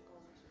word.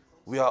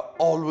 We are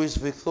always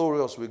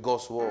victorious with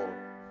God's word.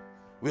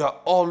 We are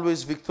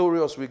always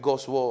victorious with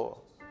God's word.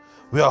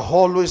 We are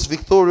always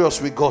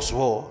victorious with God's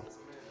word.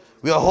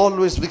 We are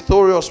always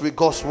victorious with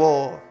God's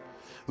word.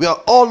 We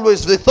are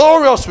always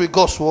victorious with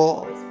God's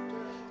word.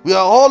 We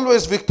are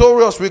always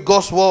victorious with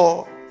God's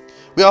word.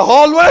 We are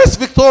always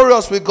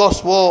victorious with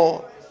God's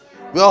word.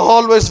 We are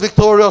always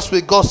victorious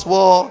with God's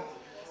word.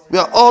 We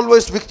are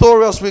always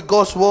victorious with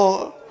God's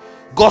word.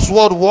 God's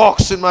word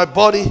works in my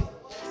body.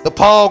 The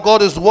power of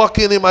God is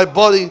working in my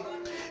body,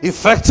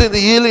 effecting the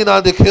healing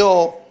and the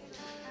cure.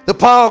 The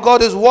power of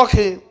God is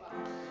working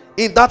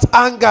in that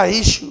anger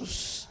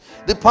issues.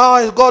 The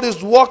power of God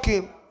is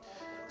working,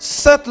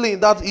 settling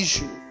that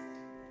issue.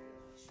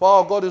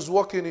 Power of God is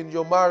working in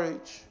your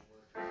marriage.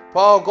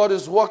 Power of God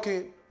is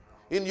working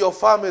in your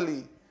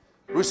family,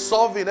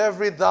 resolving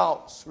every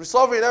doubt,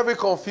 resolving every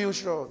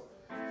confusion.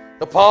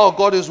 The power of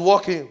God is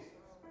working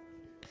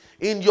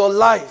in your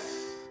life,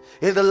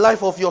 in the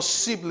life of your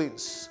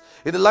siblings,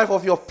 in the life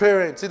of your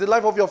parents, in the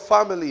life of your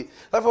family,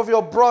 life of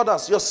your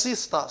brothers, your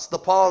sisters. The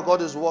power of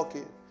God is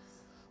working.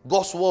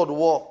 God's word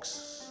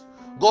works.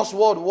 God's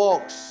word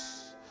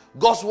works.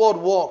 God's word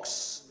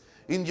works.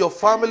 In your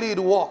family it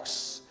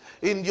works.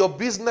 In your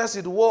business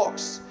it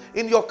works.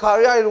 In your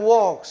career it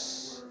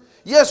works.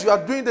 Yes, you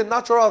are doing the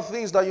natural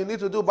things that you need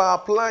to do by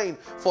applying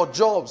for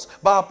jobs,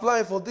 by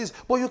applying for this,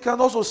 but you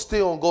can also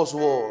stay on God's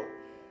word.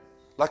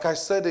 Like I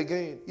said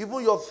again,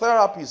 even your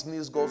therapist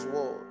needs God's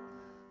word.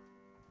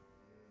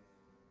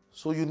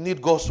 So you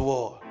need God's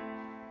word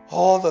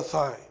all the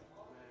time.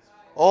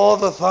 All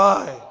the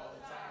time.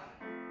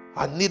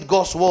 I need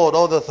God's word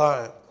all the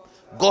time.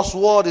 God's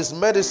word is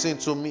medicine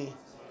to me.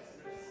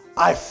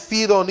 I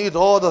feed on it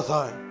all the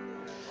time.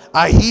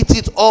 I eat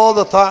it all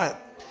the time.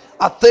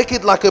 I take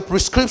it like a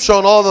prescription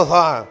all the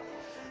time.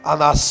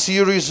 And I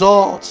see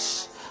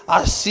results.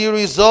 I see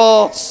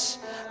results.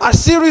 I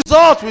see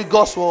results with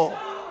God's word.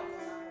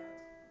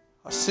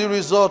 I see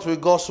results with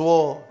God's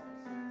word.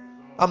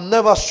 I'm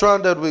never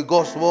stranded with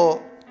God's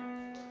word.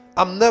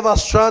 I'm never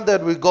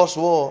stranded with God's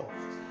word.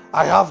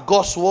 I have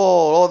God's word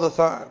all the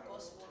time.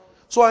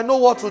 So I know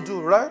what to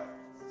do, right?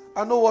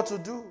 I know what to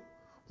do.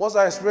 Once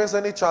I experience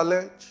any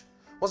challenge,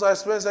 once I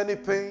experience any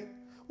pain,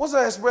 once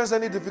I experience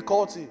any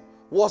difficulty,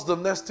 what's the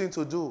next thing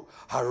to do?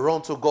 I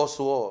run to God's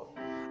word.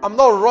 I'm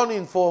not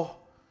running for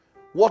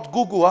what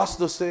Google has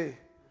to say.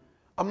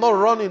 I'm not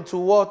running to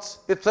what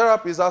a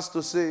therapist has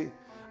to say.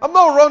 I'm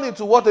not running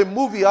to what a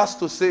movie has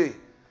to say.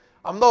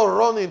 I'm not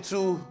running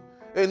to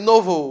a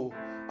novel.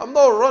 I'm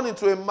not running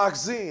to a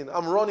magazine.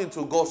 I'm running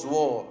to God's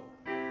word.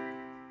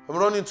 I'm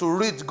running to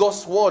read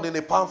God's word in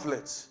a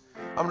pamphlet.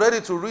 I'm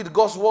ready to read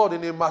God's word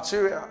in a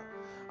material.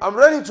 I'm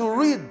ready to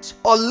read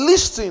or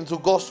listen to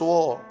God's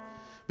word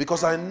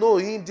because I know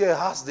in there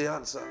has the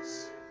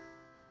answers.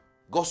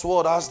 God's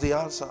word has the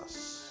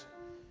answers.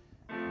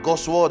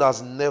 God's word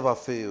has never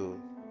failed.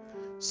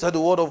 Said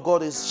the word of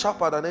God is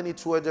sharper than any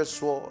two-edged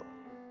sword.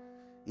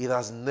 It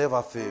has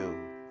never failed.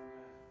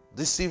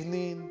 This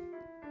evening,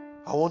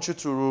 I want you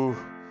to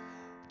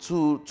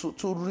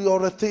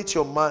reorientate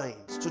your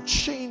mind, to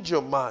change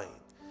your mind,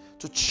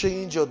 to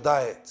change your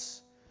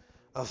diet,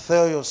 and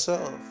tell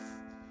yourself,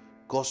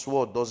 God's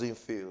word doesn't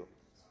fail.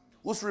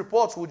 Whose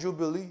report would you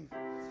believe?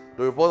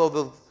 The report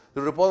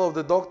of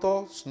the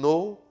doctors?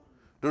 No.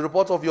 The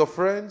report of your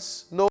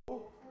friends? No.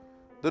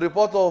 The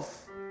report of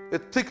a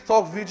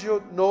TikTok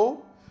video?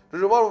 No. The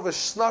report of a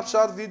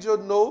Snapchat video?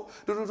 No.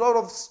 The report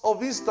of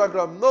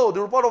Instagram? No. The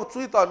report of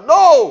Twitter?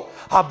 No.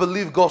 I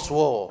believe God's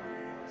word.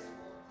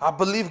 I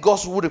believe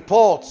God's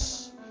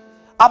reports.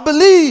 I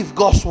believe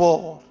God's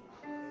word.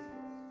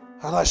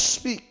 And I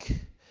speak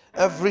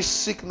every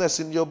sickness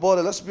in your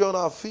body. Let's be on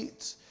our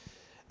feet.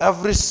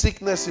 Every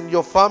sickness in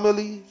your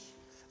family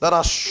that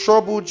has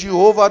troubled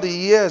you over the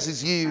years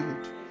is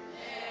healed.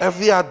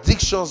 Every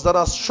addiction that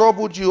has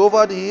troubled you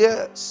over the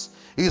years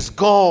is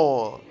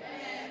gone.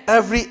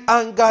 Every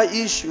anger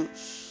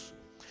issues,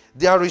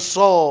 they are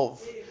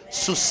resolved.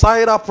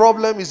 Suicidal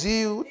problem is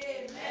healed.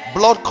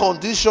 Blood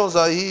conditions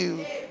are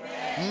healed.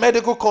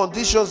 Medical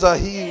conditions are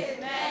healed.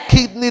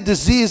 Kidney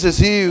disease is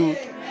healed.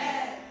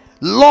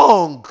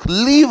 Lung,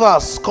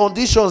 livers,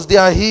 conditions, they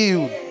are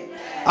healed.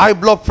 High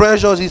blood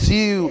pressure is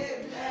healed.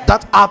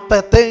 That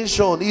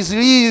hypertension is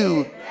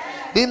healed.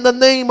 In the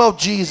name of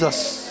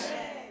Jesus.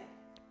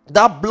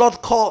 That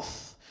blood clot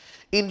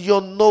in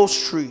your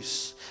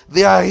nostrils,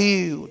 they are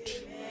healed.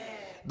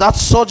 That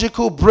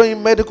surgical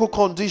brain medical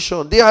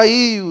condition, they are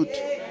healed.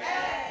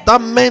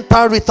 That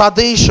mental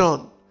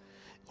retardation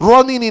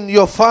running in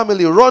your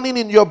family, running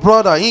in your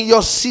brother, in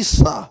your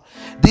sister,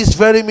 this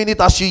very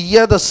minute as you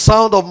hear the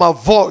sound of my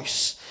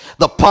voice,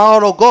 the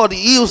power of God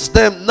heals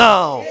them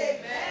now.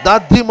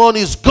 That demon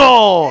is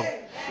gone.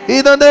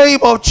 In the name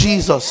of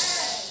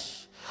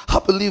Jesus. I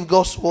believe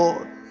God's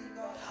word.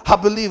 I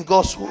believe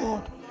God's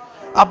word.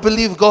 I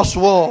believe God's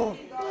word.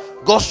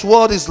 God's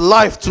word is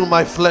life to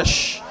my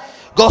flesh.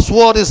 God's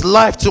word is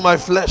life to my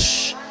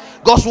flesh.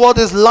 God's word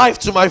is life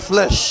to my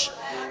flesh.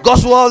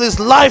 God's word is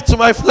life to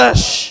my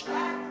flesh.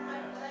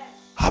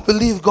 I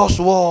believe God's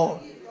word.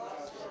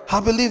 I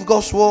believe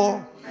God's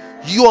word.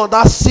 You on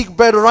that sick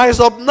bed,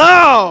 rise up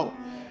now.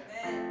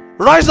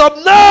 Rise up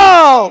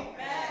now.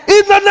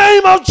 In the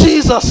name of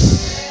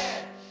Jesus.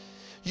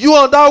 You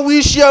on that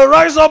wheelchair,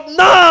 rise up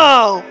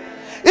now.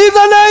 In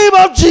the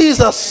name of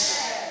Jesus.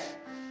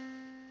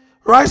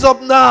 Rise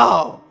up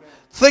now.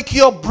 Take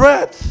your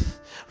breath.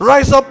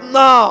 Rise up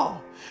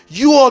now.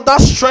 You on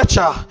that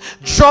stretcher,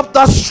 drop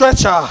that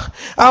stretcher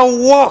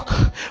and walk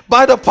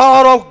by the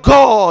power of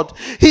God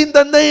in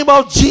the name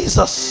of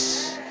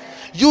Jesus.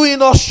 You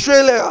in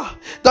Australia,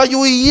 that you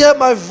will hear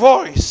my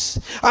voice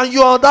and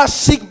you are on that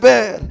sick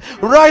bed,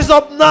 rise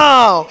up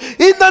now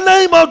in the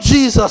name of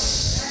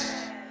Jesus.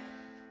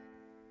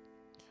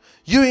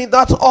 You in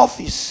that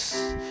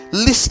office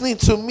listening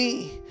to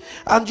me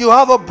and you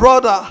have a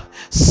brother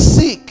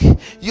sick,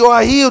 you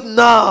are healed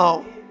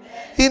now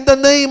in the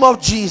name of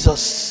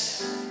Jesus.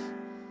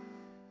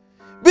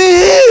 Be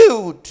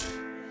healed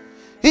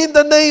in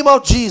the name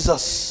of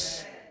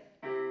Jesus.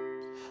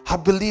 I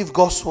believe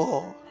God's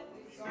word.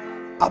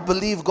 I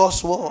believe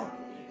God's word.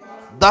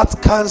 That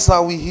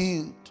cancer we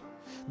healed.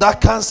 That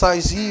cancer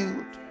is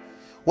healed.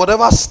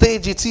 Whatever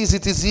stage it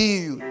is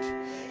healed.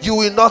 You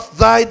will not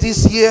die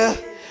this year.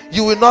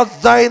 You will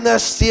not die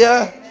next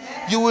year.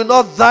 You will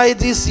not die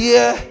this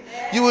year.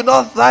 You will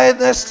not die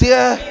next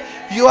year.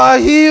 You are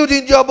healed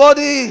in your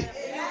body.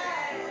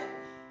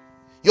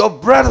 Your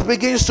breath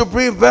begins to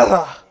breathe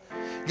better.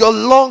 Your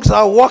lungs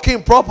are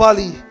working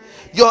properly.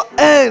 Your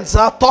hands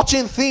are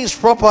touching things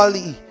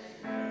properly.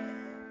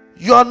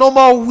 You are no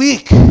more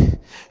weak.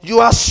 You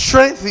are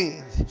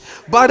strengthened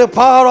by the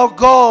power of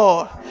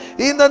God.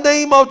 In the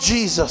name of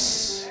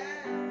Jesus.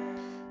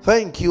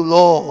 Thank you,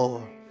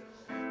 Lord.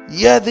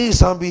 Hear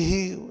this and be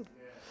healed.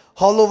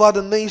 All over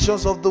the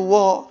nations of the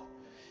world,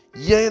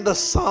 hearing the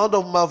sound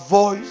of my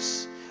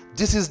voice.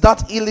 This is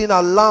that healing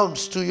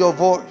alarms to your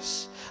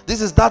voice. This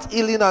is that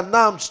healing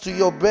alarms to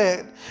your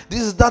bed.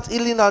 This is that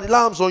healing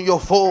alarms on your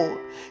phone.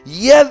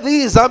 Hear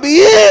this and be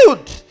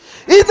healed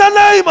in the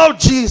name of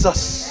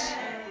Jesus.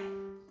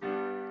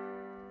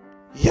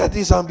 Hear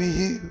this and be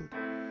healed.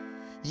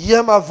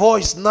 Hear my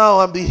voice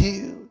now and be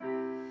healed.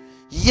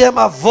 Hear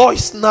my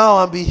voice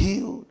now and be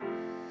healed.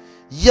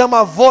 Hear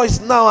my voice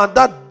now and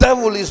that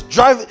devil is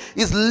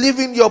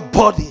leaving your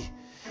body.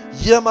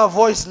 Hear my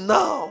voice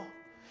now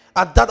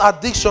and that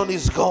addiction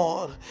is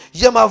gone.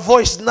 Hear my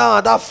voice now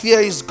and that fear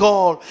is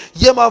gone.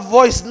 Hear my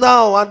voice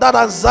now and that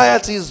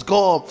anxiety is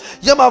gone.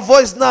 Hear my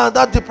voice now and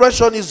that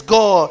depression is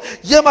gone.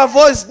 Hear my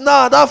voice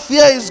now and that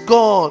fear is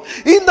gone.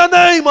 In the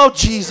name of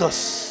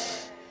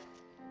Jesus.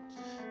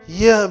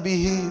 Hear and be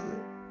healed.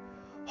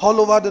 All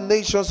over the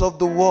nations of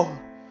the world.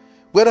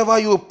 Wherever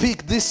you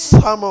pick this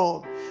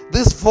sermon,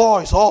 this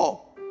voice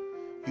up,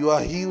 you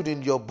are healed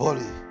in your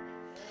body.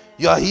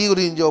 You are healed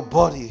in your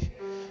body.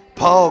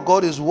 Power of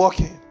God is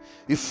working,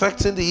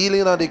 effecting the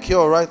healing and the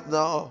cure right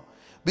now.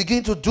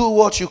 Begin to do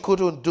what you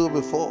couldn't do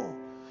before.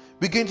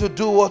 Begin to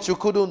do what you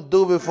couldn't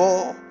do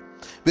before.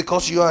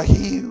 Because you are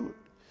healed.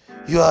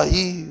 You are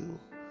healed.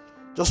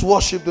 Just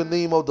worship the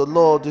name of the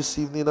Lord this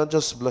evening and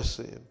just bless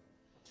Him.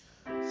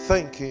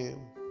 Thank Him.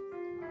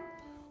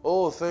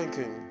 Oh, thank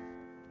Him.